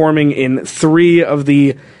Lillard performing in 3 of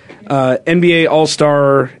the NBA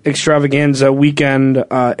All-Star Extravaganza weekend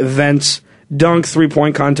events, dunk,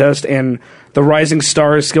 three-point contest, and the Rising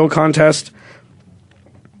Stars skill contest.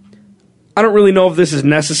 I don't really know if this is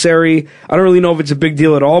necessary. I don't really know if it's a big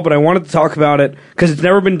deal at all, but I wanted to talk about it because it's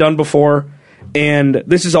never been done before. And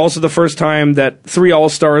this is also the first time that 3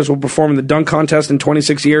 All-Stars will perform in the dunk contest in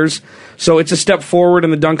 26 years. So it's a step forward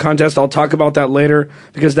in the dunk contest. I'll talk about that later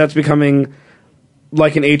because that's becoming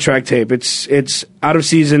like an 8-track tape. It's out of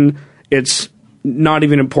season. It's not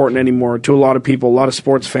even important anymore to a lot of people, a lot of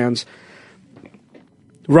sports fans.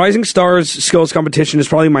 Rising Stars skills competition is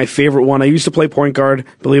probably my favorite one. I used to play point guard,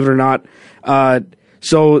 believe it or not.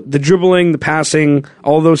 So the dribbling, the passing,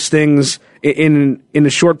 all those things in a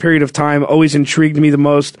short period of time always intrigued me the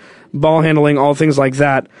most. Ball handling, all things like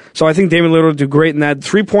that. So I think Damian Lillard will do great in that.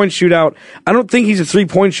 3-point shootout, I don't think he's a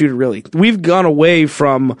 3-point shooter, really. We've gone away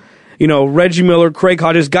from, Reggie Miller, Craig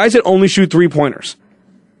Hodges, guys that only shoot 3-pointers.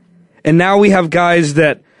 And now we have guys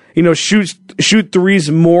that, shoot threes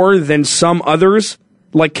more than some others,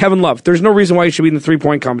 like Kevin Love. There's no reason why he should be in the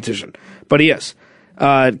 3-point competition, but he is.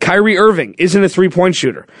 Kyrie Irving isn't a 3-point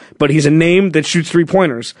shooter, but he's a name that shoots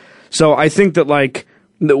 3-pointers. So I think that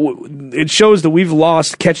it shows that we've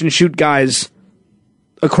lost catch and shoot guys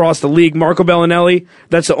across the league. Marco Bellinelli,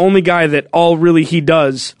 that's the only guy that all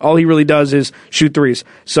he really does is shoot threes.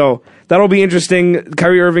 So that'll be interesting.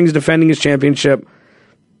 Kyrie Irving's defending his championship.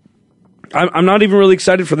 I'm not even really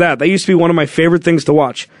excited for that. That used to be one of my favorite things to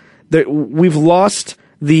watch. We've lost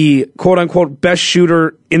the quote-unquote best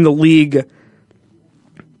shooter in the league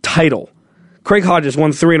title. Craig Hodges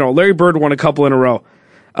won 3 in a row. Larry Bird won a couple in a row.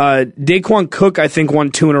 Daquan Cook, I think,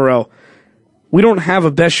 won 2 in a row. We don't have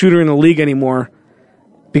a best shooter in the league anymore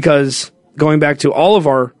because, going back to all of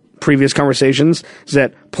our previous conversations, is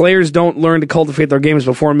that players don't learn to cultivate their games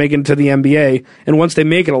before making it to the NBA, and once they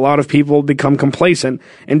make it, a lot of people become complacent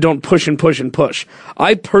and don't push and push and push.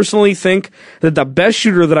 I personally think that the best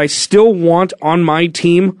shooter that I still want on my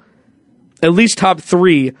team, at least top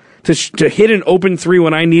 3, to hit an open 3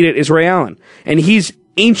 when I need it, is Ray Allen. And he's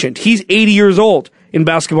ancient. He's 80 years old in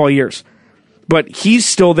basketball years. But he's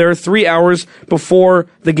still there 3 hours before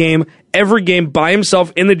the game, every game by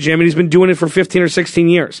himself in the gym, and he's been doing it for 15 or 16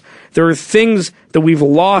 years. There are things that we've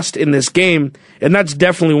lost in this game, and that's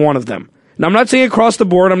definitely one of them. Now, I'm not saying across the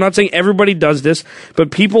board, I'm not saying everybody does this,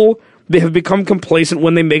 but people have become complacent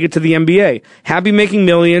when they make it to the NBA. Happy making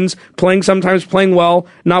millions, sometimes playing well,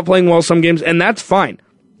 not playing well some games, and that's fine.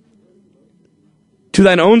 To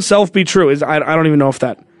thine own self be true. I don't even know if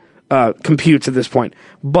that computes at this point.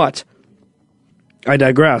 But I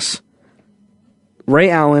digress. Ray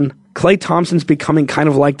Allen, Klay Thompson's becoming kind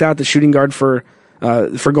of like that, the shooting guard for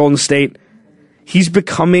Golden State. He's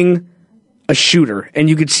becoming a shooter, and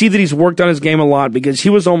you could see that he's worked on his game a lot because he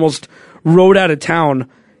was almost rode out of town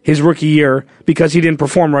his rookie year because he didn't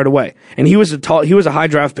perform right away. And he was a high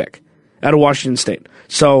draft pick out of Washington State.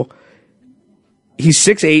 So he's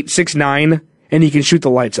 6'8", 6'9", and he can shoot the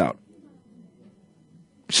lights out.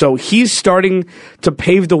 So he's starting to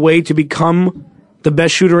pave the way to become the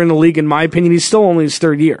best shooter in the league, in my opinion. He's still only his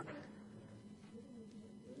third year.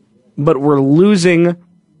 But we're losing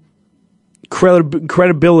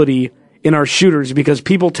credibility in our shooters because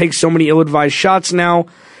people take so many ill-advised shots now.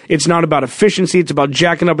 It's not about efficiency. It's about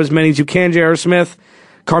jacking up as many as you can. J.R. Smith,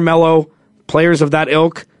 Carmelo, players of that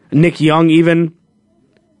ilk, Nick Young even.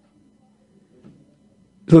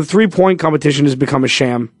 So the three-point competition has become a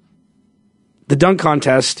sham. The dunk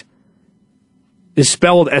contest is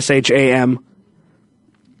spelled S-H-A-M.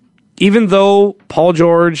 Even though Paul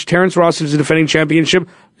George, Terrence Ross is a defending champion,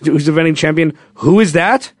 who is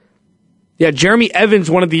that? Yeah, Jeremy Evans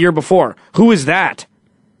won it the year before. Who is that?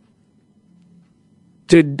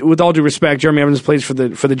 With all due respect, Jeremy Evans plays for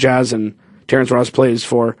the Jazz and Terrence Ross plays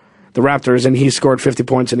for the Raptors, and he scored 50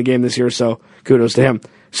 points in a game this year, so kudos to him.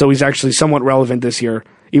 So he's actually somewhat relevant this year,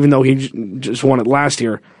 even though he just won it last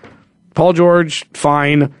year. Paul George,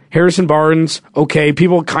 fine. Harrison Barnes, okay.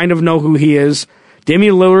 People kind of know who he is.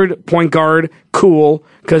 Damian Lillard, point guard, cool,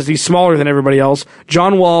 because he's smaller than everybody else.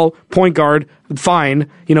 John Wall, point guard, fine.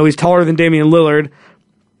 He's taller than Damian Lillard.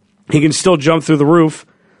 He can still jump through the roof,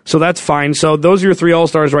 so that's fine. So those are your three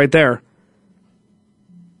All-Stars right there.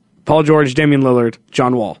 Paul George, Damian Lillard,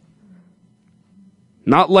 John Wall.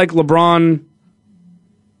 Not like LeBron,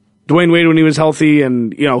 Dwayne Wade when he was healthy,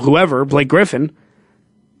 and, whoever, Blake Griffin.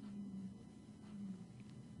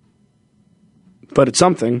 But it's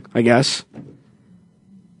something, I guess.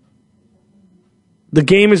 The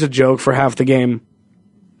game is a joke for half the game.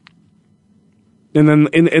 And then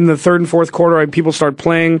in the third and fourth quarter, people start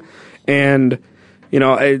playing. And,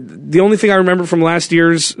 the only thing I remember from last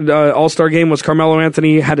year's All-Star game was Carmelo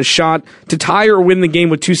Anthony had a shot to tie or win the game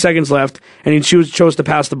with 2 seconds left, and he chose to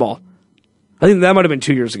pass the ball. I think that might have been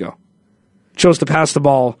 2 years ago. Chose to pass the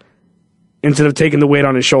ball instead of taking the weight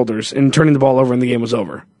on his shoulders and turning the ball over, and the game was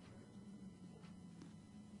over.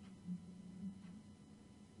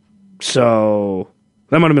 So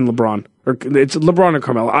that might have been LeBron. Or it's LeBron or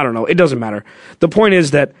Carmelo. I don't know. It doesn't matter. The point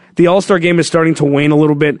is that the All-Star game is starting to wane a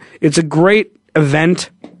little bit. It's a great event.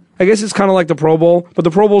 I guess it's kind of like the Pro Bowl, but the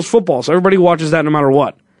Pro Bowl is football, so everybody watches that no matter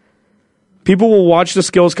what. People will watch the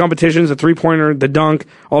skills competitions, the three-pointer, the dunk,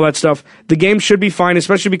 all that stuff. The game should be fine,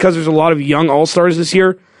 especially because there's a lot of young All-Stars this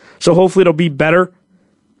year, so hopefully it'll be better.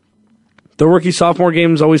 The rookie-sophomore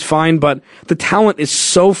game is always fine, but the talent is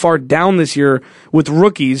so far down this year with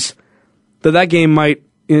rookies that game might,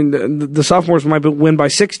 the sophomores might win by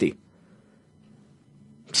 60.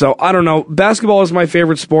 So, I don't know. Basketball is my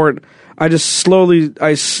favorite sport. I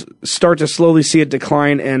start to slowly see it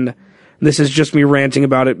decline, and this is just me ranting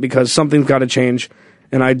about it because something's got to change.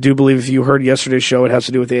 And I do believe if you heard yesterday's show, it has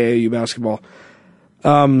to do with the AAU basketball.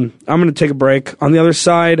 I'm going to take a break. On the other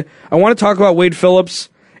side, I want to talk about Wade Phillips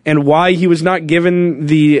and why he was not given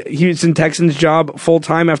the Houston Texans job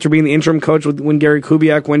full-time after being the interim coach when Gary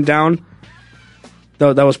Kubiak went down.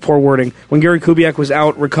 That was poor wording. When Gary Kubiak was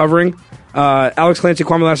out recovering. Alex Clancy,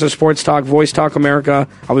 Kwamie Lassiters, Sports Talk, Voice Talk America.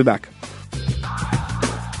 I'll be back.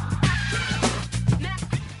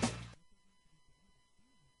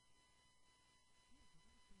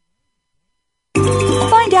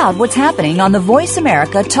 Find out what's happening on the Voice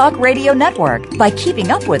America Talk Radio Network by keeping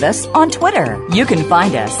up with us on Twitter. You can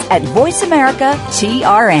find us at Voice America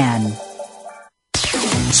TRN.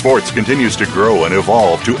 Sports continues to grow and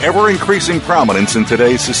evolve to ever-increasing prominence in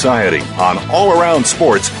today's society. On All Around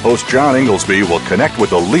Sports, host John Inglesby will connect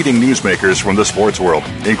with the leading newsmakers from the sports world,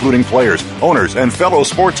 including players, owners, and fellow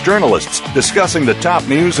sports journalists, discussing the top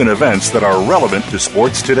news and events that are relevant to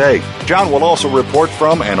sports today. John will also report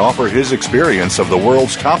from and offer his experience of the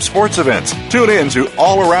world's top sports events. Tune in to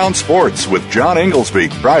All Around Sports with John Inglesby,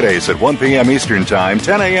 Fridays at 1 p.m. Eastern Time,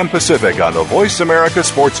 10 a.m. Pacific on the Voice America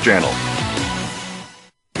Sports Channel.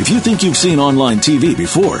 If you think you've seen online TV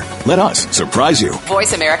before, let us surprise you.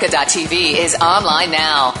 VoiceAmerica.tv is online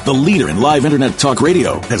now. The leader in live Internet talk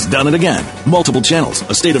radio has done it again. Multiple channels,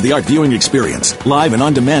 a state-of-the-art viewing experience, live and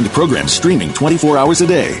on-demand programs streaming 24 hours a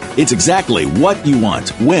day. It's exactly what you want,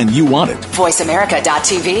 when you want it.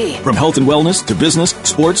 VoiceAmerica.tv. From health and wellness to business,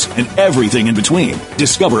 sports, and everything in between.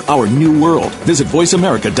 Discover our new world. Visit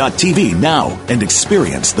VoiceAmerica.tv now and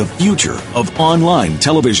experience the future of online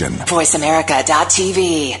television.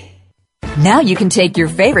 VoiceAmerica.tv. Now you can take your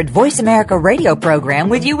favorite Voice America radio program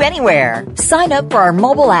with you anywhere. Sign up for our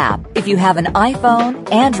mobile app if you have an iPhone,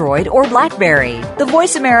 Android, or BlackBerry. The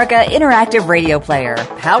Voice America Interactive Radio Player,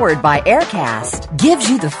 powered by Aircast, gives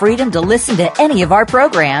you the freedom to listen to any of our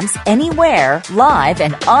programs, anywhere, live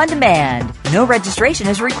and on demand. No registration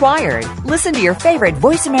is required. Listen to your favorite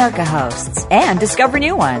Voice America hosts and discover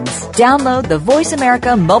new ones. Download the Voice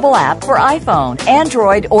America mobile app for iPhone,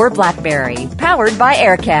 Android, or BlackBerry, powered by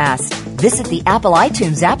Aircast. Visit the Apple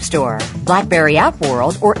iTunes App Store, BlackBerry App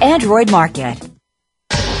World, or Android Market.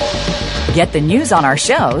 Get the news on our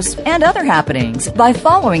shows and other happenings by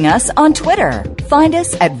following us on Twitter. Find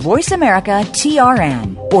us at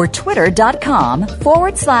VoiceAmericaTRN or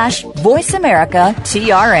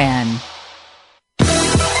twitter.com/VoiceAmericaTRN.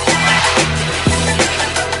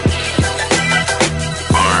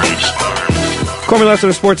 Kwamie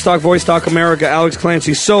Lassiter, Sports Talk, Voice Talk America. Alex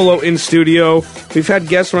Clancy solo in studio. We've had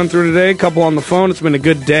guests run through today, a couple on the phone. It's been a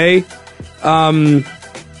good day. I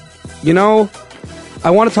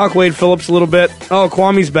want to talk Wade Phillips a little bit. Oh,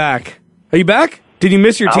 Kwamie's back. Are you back? Did you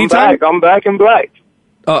miss your tea time? I'm back in black.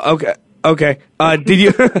 Oh, okay.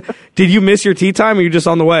 Did you miss your tea time, or are you just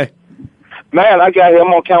on the way? Man, I got here.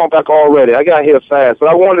 I'm on Camelback already. I got here fast. But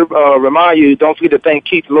I wanted to remind you, don't forget to thank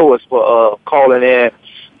Keith Lewis for calling in.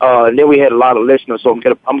 And then we had a lot of listeners, so I'm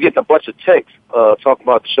getting a bunch of texts talking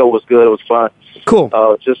about the show was good. It was fun. Cool.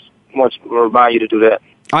 Just want to remind you to do that.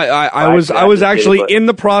 I was actually in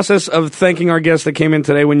the process of thanking our guest that came in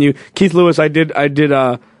today. Keith Lewis, I did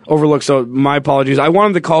overlook, so my apologies. I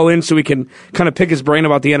wanted to call in so we can kind of pick his brain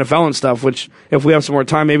about the NFL and stuff, which if we have some more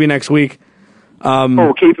time, maybe next week.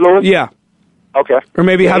 Keith Lewis? Yeah. Okay. Or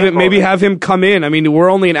maybe have him come in. I mean, we're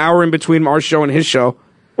only an hour in between our show and his show.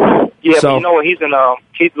 Yeah, so, but you know what?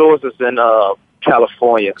 Keith Lewis is in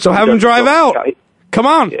California. So have him drive out. Come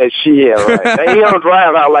on. Yeah, right. He don't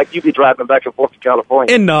drive out like you be driving back and forth to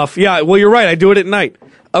California. Enough. Yeah, well, you're right. I do it at night.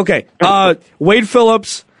 Okay. Wade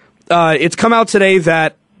Phillips, it's come out today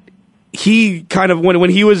that he kind of, when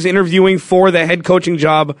he was interviewing for the head coaching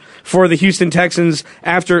job for the Houston Texans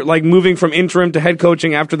after, moving from interim to head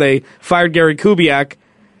coaching after they fired Gary Kubiak,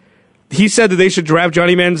 he said that they should draft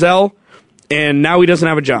Johnny Manziel, and now he doesn't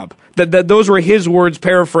have a job. That those were his words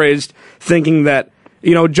paraphrased, thinking that,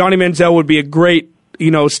 Johnny Manziel would be a great,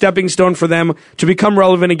 stepping stone for them to become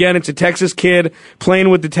relevant again. It's a Texas kid playing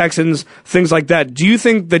with the Texans, things like that. Do you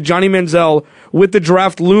think that Johnny Manziel, with the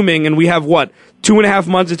draft looming, and we have 2.5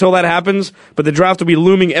 months until that happens, but the draft will be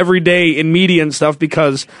looming every day in media and stuff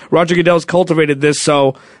because Roger Goodell's cultivated this,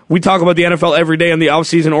 so we talk about the NFL every day in the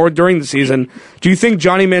offseason or during the season. Do you think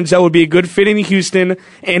Johnny Manziel would be a good fit in Houston?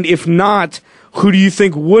 And if not, who do you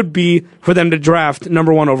think would be for them to draft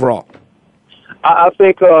number one overall? I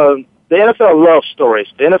think the NFL loves stories.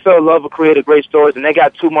 The NFL love to create great stories, and they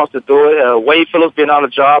got 2 months to do it. Wade Phillips being on the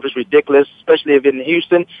job is ridiculous, especially if in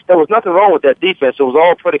Houston. There was nothing wrong with that defense. It was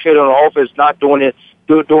all predicated on the offense not doing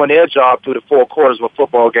their job through the 4 quarters of a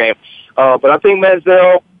football game. But I think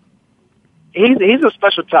Manziel, he's a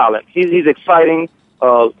special talent. He's exciting.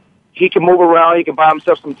 He can move around. He can buy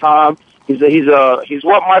himself some time. He's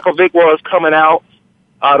what Michael Vick was coming out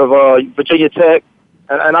of Virginia Tech,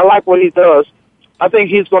 and I like what he does. I think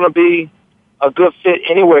he's going to be a good fit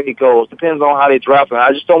anywhere he goes. Depends on how they draft him.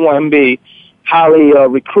 I just don't want him to be highly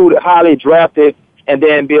recruited, highly drafted, and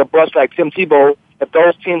then be a bust like Tim Tebow if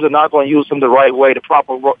those teams are not going to use him the right way, the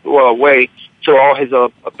proper way to all his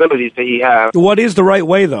abilities that he has. What is the right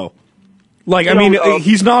way, though?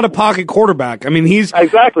 He's not a pocket quarterback. I mean,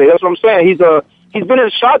 exactly. That's what I'm saying. He's been in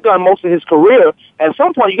the shotgun most of his career. At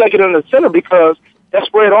some point, you got to get in the center because that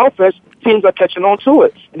spread offense, teams are catching on to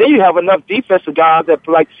it. And then you have enough defensive guys that,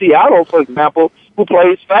 like Seattle, for example, who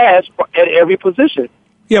plays fast at every position.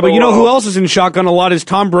 Yeah, but you know who else is in shotgun a lot is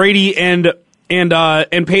Tom Brady and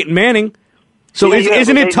Peyton Manning. So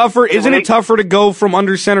isn't it tougher? Isn't it tougher to go from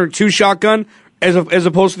under center to shotgun as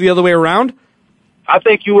opposed to the other way around? I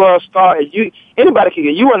think anybody can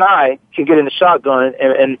get. You and I can get in the shotgun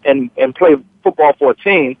and play football for a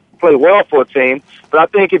team. Play well for a team, but I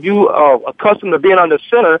think if you are accustomed to being on the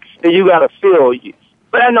center, then you got to feel.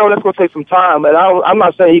 But I know that's going to take some time, and I'm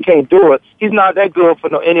not saying he can't do it. He's not that good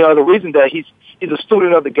for any other reason that he's a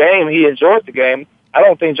student of the game. He enjoys the game. I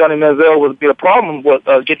don't think Johnny Manziel would be a problem with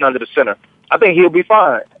getting under the center. I think he'll be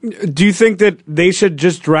fine. Do you think that they should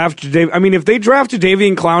just draft Jadeveon? I mean, if they draft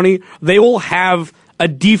Jadeveon Clowney, they will have a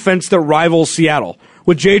defense that rivals Seattle.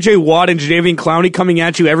 With J.J. Watt and Jadeveon Clowney coming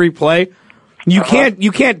at you every play, you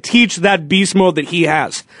can't teach that beast mode that he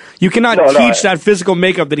has. You cannot teach that physical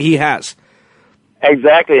makeup that he has.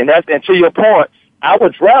 Exactly, and to your point, I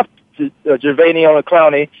would draft Javanion and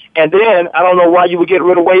Clowney. And then I don't know why you would get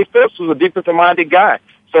rid of Wade Phillips, who's a defensive-minded guy.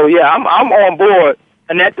 So, yeah, I'm on board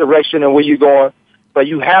in that direction and where you're going. But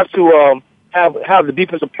you have to have the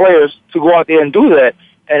defensive players to go out there and do that.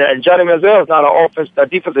 And Johnny Manziel is not a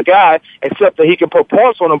defensive guy, except that he can put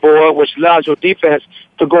points on the board, which allows your defense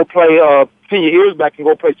to go play, pin your ears back and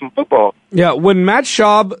go play some football. Yeah, when Matt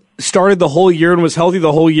Schaub started the whole year and was healthy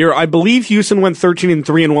the whole year, I believe Houston went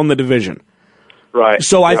 13-3 and won the division. Right.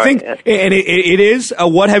 So I think, and it is a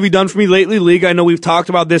what have you done for me lately league. I know we've talked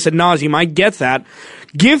about this ad nauseum. I get that.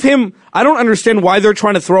 Give him, I don't understand why they're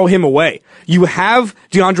trying to throw him away. You have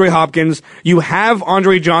DeAndre Hopkins. You have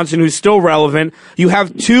Andre Johnson, who's still relevant. You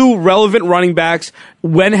have two relevant running backs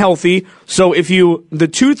when healthy. So the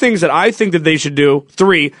two things that I think that they should do,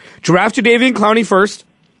 3, draft Jadeveon Clowney first,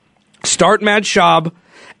 start Matt Schaub,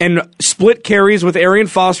 and split carries with Arian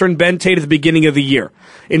Foster and Ben Tate at the beginning of the year.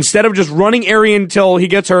 Instead of just running Arian until he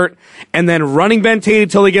gets hurt and then running Ben Tate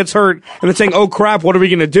until he gets hurt and then saying, oh crap, what are we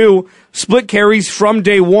going to do? Split carries from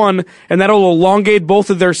day one, and that'll elongate both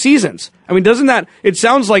of their seasons. I mean, it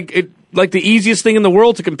sounds like the easiest thing in the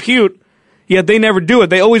world to compute, yet they never do it.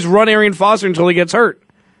 They always run Arian Foster until he gets hurt.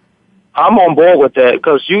 I'm on board with that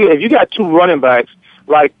because if you got two running backs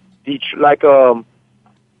like the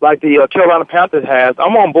Carolina Panthers has,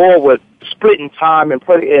 I'm on board with splitting time and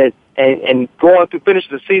going to finish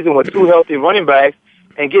the season with two healthy running backs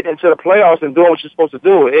and getting into the playoffs and doing what you're supposed to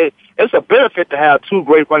do. It's a benefit to have two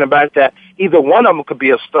great running backs that either one of them could be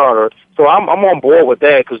a starter. So I'm on board with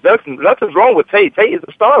that because nothing's wrong with Tate. Tate is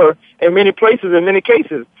a starter in many places, in many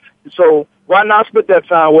cases. So why not split that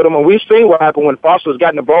time with him? And we've seen what happened when Foster's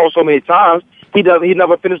gotten the ball so many times. He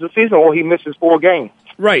never finished the season or he misses 4 games.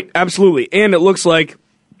 Right, absolutely. And it looks like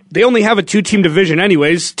they only have a 2-team division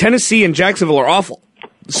anyways. Tennessee and Jacksonville are awful.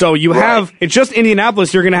 So it's just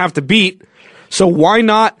Indianapolis you're going to have to beat. So why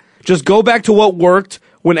not just go back to what worked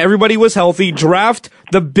when everybody was healthy, draft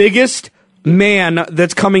the biggest man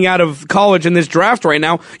that's coming out of college in this draft right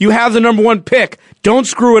now. You have the number 1 pick. Don't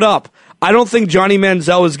screw it up. I don't think Johnny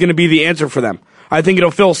Manziel is going to be the answer for them. I think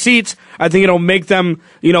it'll fill seats. I think it'll make them,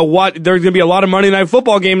 there's going to be a lot of Monday Night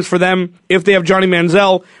Football games for them if they have Johnny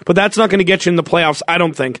Manziel, but that's not going to get you in the playoffs, I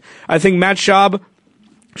don't think. I think Matt Schaub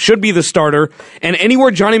should be the starter, and anywhere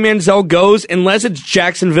Johnny Manziel goes, unless it's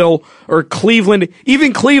Jacksonville or Cleveland,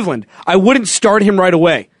 even Cleveland, I wouldn't start him right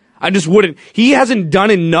away. I just wouldn't. He hasn't done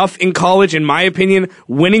enough in college, in my opinion,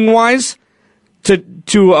 winning-wise, to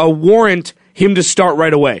warrant him to start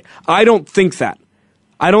right away. I don't think that.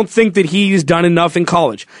 I don't think that he's done enough in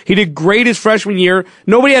college. He did great his freshman year.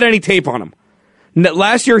 Nobody had any tape on him.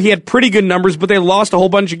 Last year, he had pretty good numbers, but they lost a whole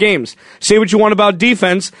bunch of games. Say what you want about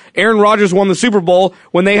defense. Aaron Rodgers won the Super Bowl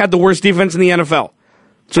when they had the worst defense in the NFL.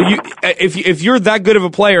 So if you're that good of a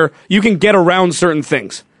player, you can get around certain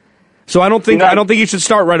things. So I don't think you should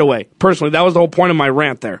start right away. Personally, that was the whole point of my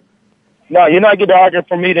rant there. No, you're not getting arguing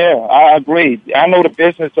from me there. I agree. I know the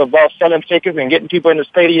business of selling tickets and getting people in the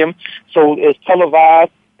stadium, so it's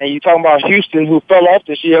televised. And you're talking about Houston, who fell off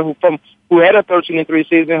this year, who had a 13-3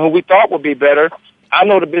 season, who we thought would be better. I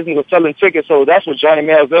know the business of selling tickets, so that's what Johnny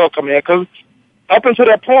Manziel coming in. Because up until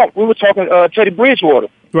that point, we were talking Teddy Bridgewater.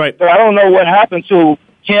 Right. So I don't know what happened to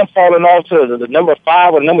him falling off to the number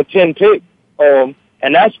 5 or number 10 pick, and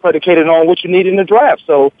that's predicated on what you need in the draft.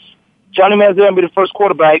 So Johnny Manziel be the first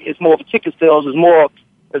quarterback. It's more of a ticket sales. It's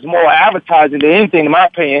more advertising than anything, in my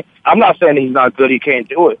opinion. I'm not saying he's not good. He can't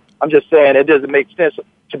do it. I'm just saying it doesn't make sense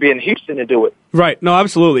to be in Houston to do it. Right. No,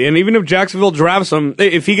 absolutely. And even if Jacksonville drafts him,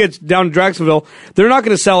 if he gets down to Jacksonville, they're not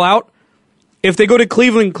going to sell out. If they go to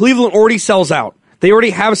Cleveland, Cleveland already sells out. They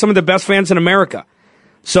already have some of the best fans in America.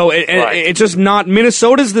 So it's just not.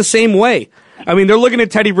 Minnesota's the same way. I mean, they're looking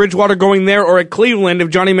at Teddy Bridgewater going there, or at Cleveland if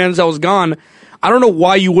Johnny Manziel is gone. I don't know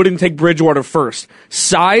why you wouldn't take Bridgewater first.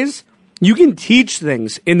 Size, you can teach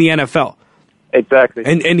things in the NFL. Exactly.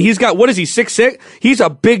 And he's got, what is he, 6'6"? He's a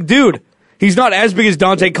big dude. He's not as big as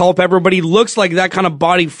Dante Culpepper, but he looks like that kind of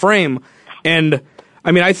body frame. And,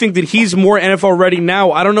 I mean, I think that he's more NFL ready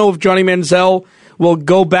now. I don't know if Johnny Manziel will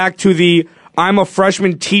go back to the, I'm a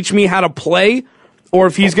freshman, teach me how to play, or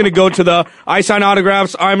if he's going to go to the, I sign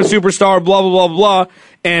autographs, I'm a superstar, blah, blah, blah, blah,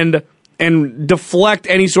 and deflect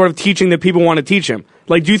any sort of teaching that people want to teach him.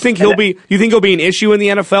 Like, do you think he'll be an issue in the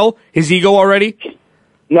NFL? His ego already?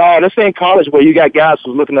 No, this ain't college where you got guys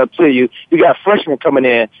who's looking up to you. You got freshmen coming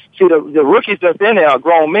in. See, the rookies that's in there are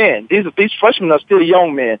grown men. These freshmen are still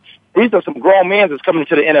young men. These are some grown men that's coming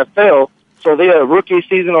to the NFL, so they're a rookie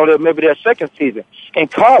season or maybe their second season. In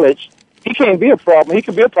college, he can't be a problem. He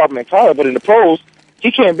could be a problem in college, but in the pros,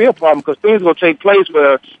 he can't be a problem because things are going to take place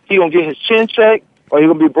where he's going to get his chin checked or he's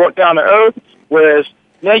going to be brought down to earth, whereas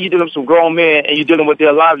Now you're dealing with some grown men, and you're dealing with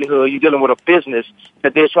their livelihood. You're dealing with a business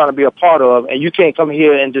that they're trying to be a part of, and you can't come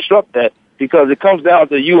here and disrupt that because it comes down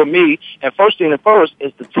to you and me. And first thing first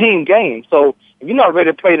is the team game. So if you're not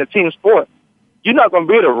ready to play in a team sport, you're not going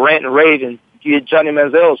to be able to rant and rave and get Johnny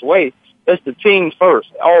Manziel's way. It's the team first,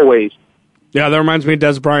 always. Yeah, that reminds me of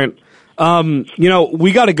Des Bryant.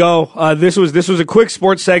 We got to go. This was a quick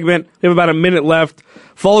sports segment. We have about a minute left.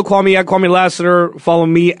 Follow Kwamie at Kwamie Lassiter. Follow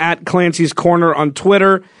me at Clancy's Corner on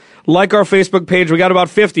Twitter. Like our Facebook page. We got about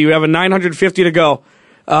 50. We have a 950 to go.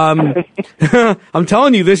 I'm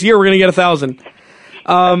telling you, this year we're going to get 1,000.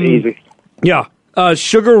 Easy. Yeah.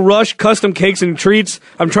 Sugar Rush custom cakes and treats.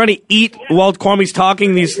 I'm trying to eat while Kwamie's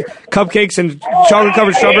talking. These cupcakes and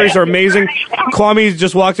chocolate-covered strawberries are amazing. Kwamie's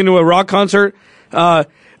just walked into a rock concert.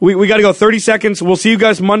 We got to go 30 seconds. We'll see you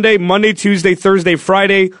guys Monday, Tuesday, Thursday,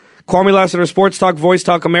 Friday. Kwamie Lassiter, Sports Talk, Voice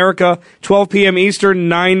Talk America, 12 p.m. Eastern,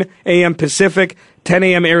 9 a.m. Pacific, 10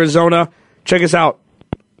 a.m. Arizona. Check us out.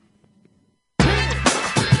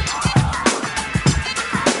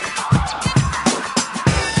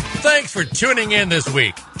 Thanks for tuning in this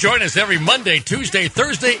week. Join us every Monday, Tuesday,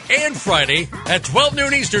 Thursday, and Friday at 12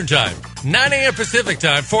 noon Eastern Time, 9 a.m. Pacific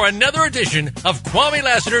Time for another edition of Kwamie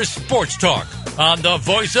Lassiter's Sports Talk on the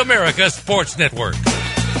Voice America Sports Network.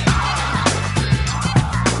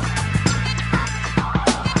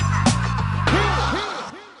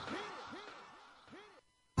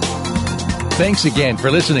 Thanks again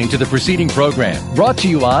for listening to the preceding program, brought to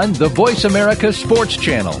you on the Voice America Sports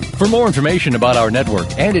Channel. For more information about our network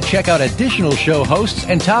and to check out additional show hosts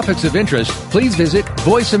and topics of interest, please visit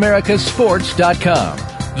voiceamericasports.com.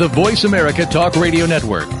 The Voice America Talk Radio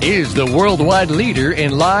Network is the worldwide leader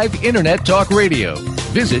in live Internet talk radio.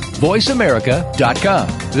 Visit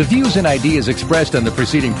voiceamerica.com. The views and ideas expressed on the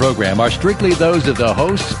preceding program are strictly those of the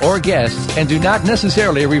hosts or guests and do not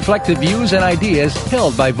necessarily reflect the views and ideas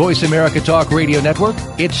held by Voice America Talk Radio Network,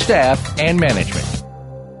 its staff, and management.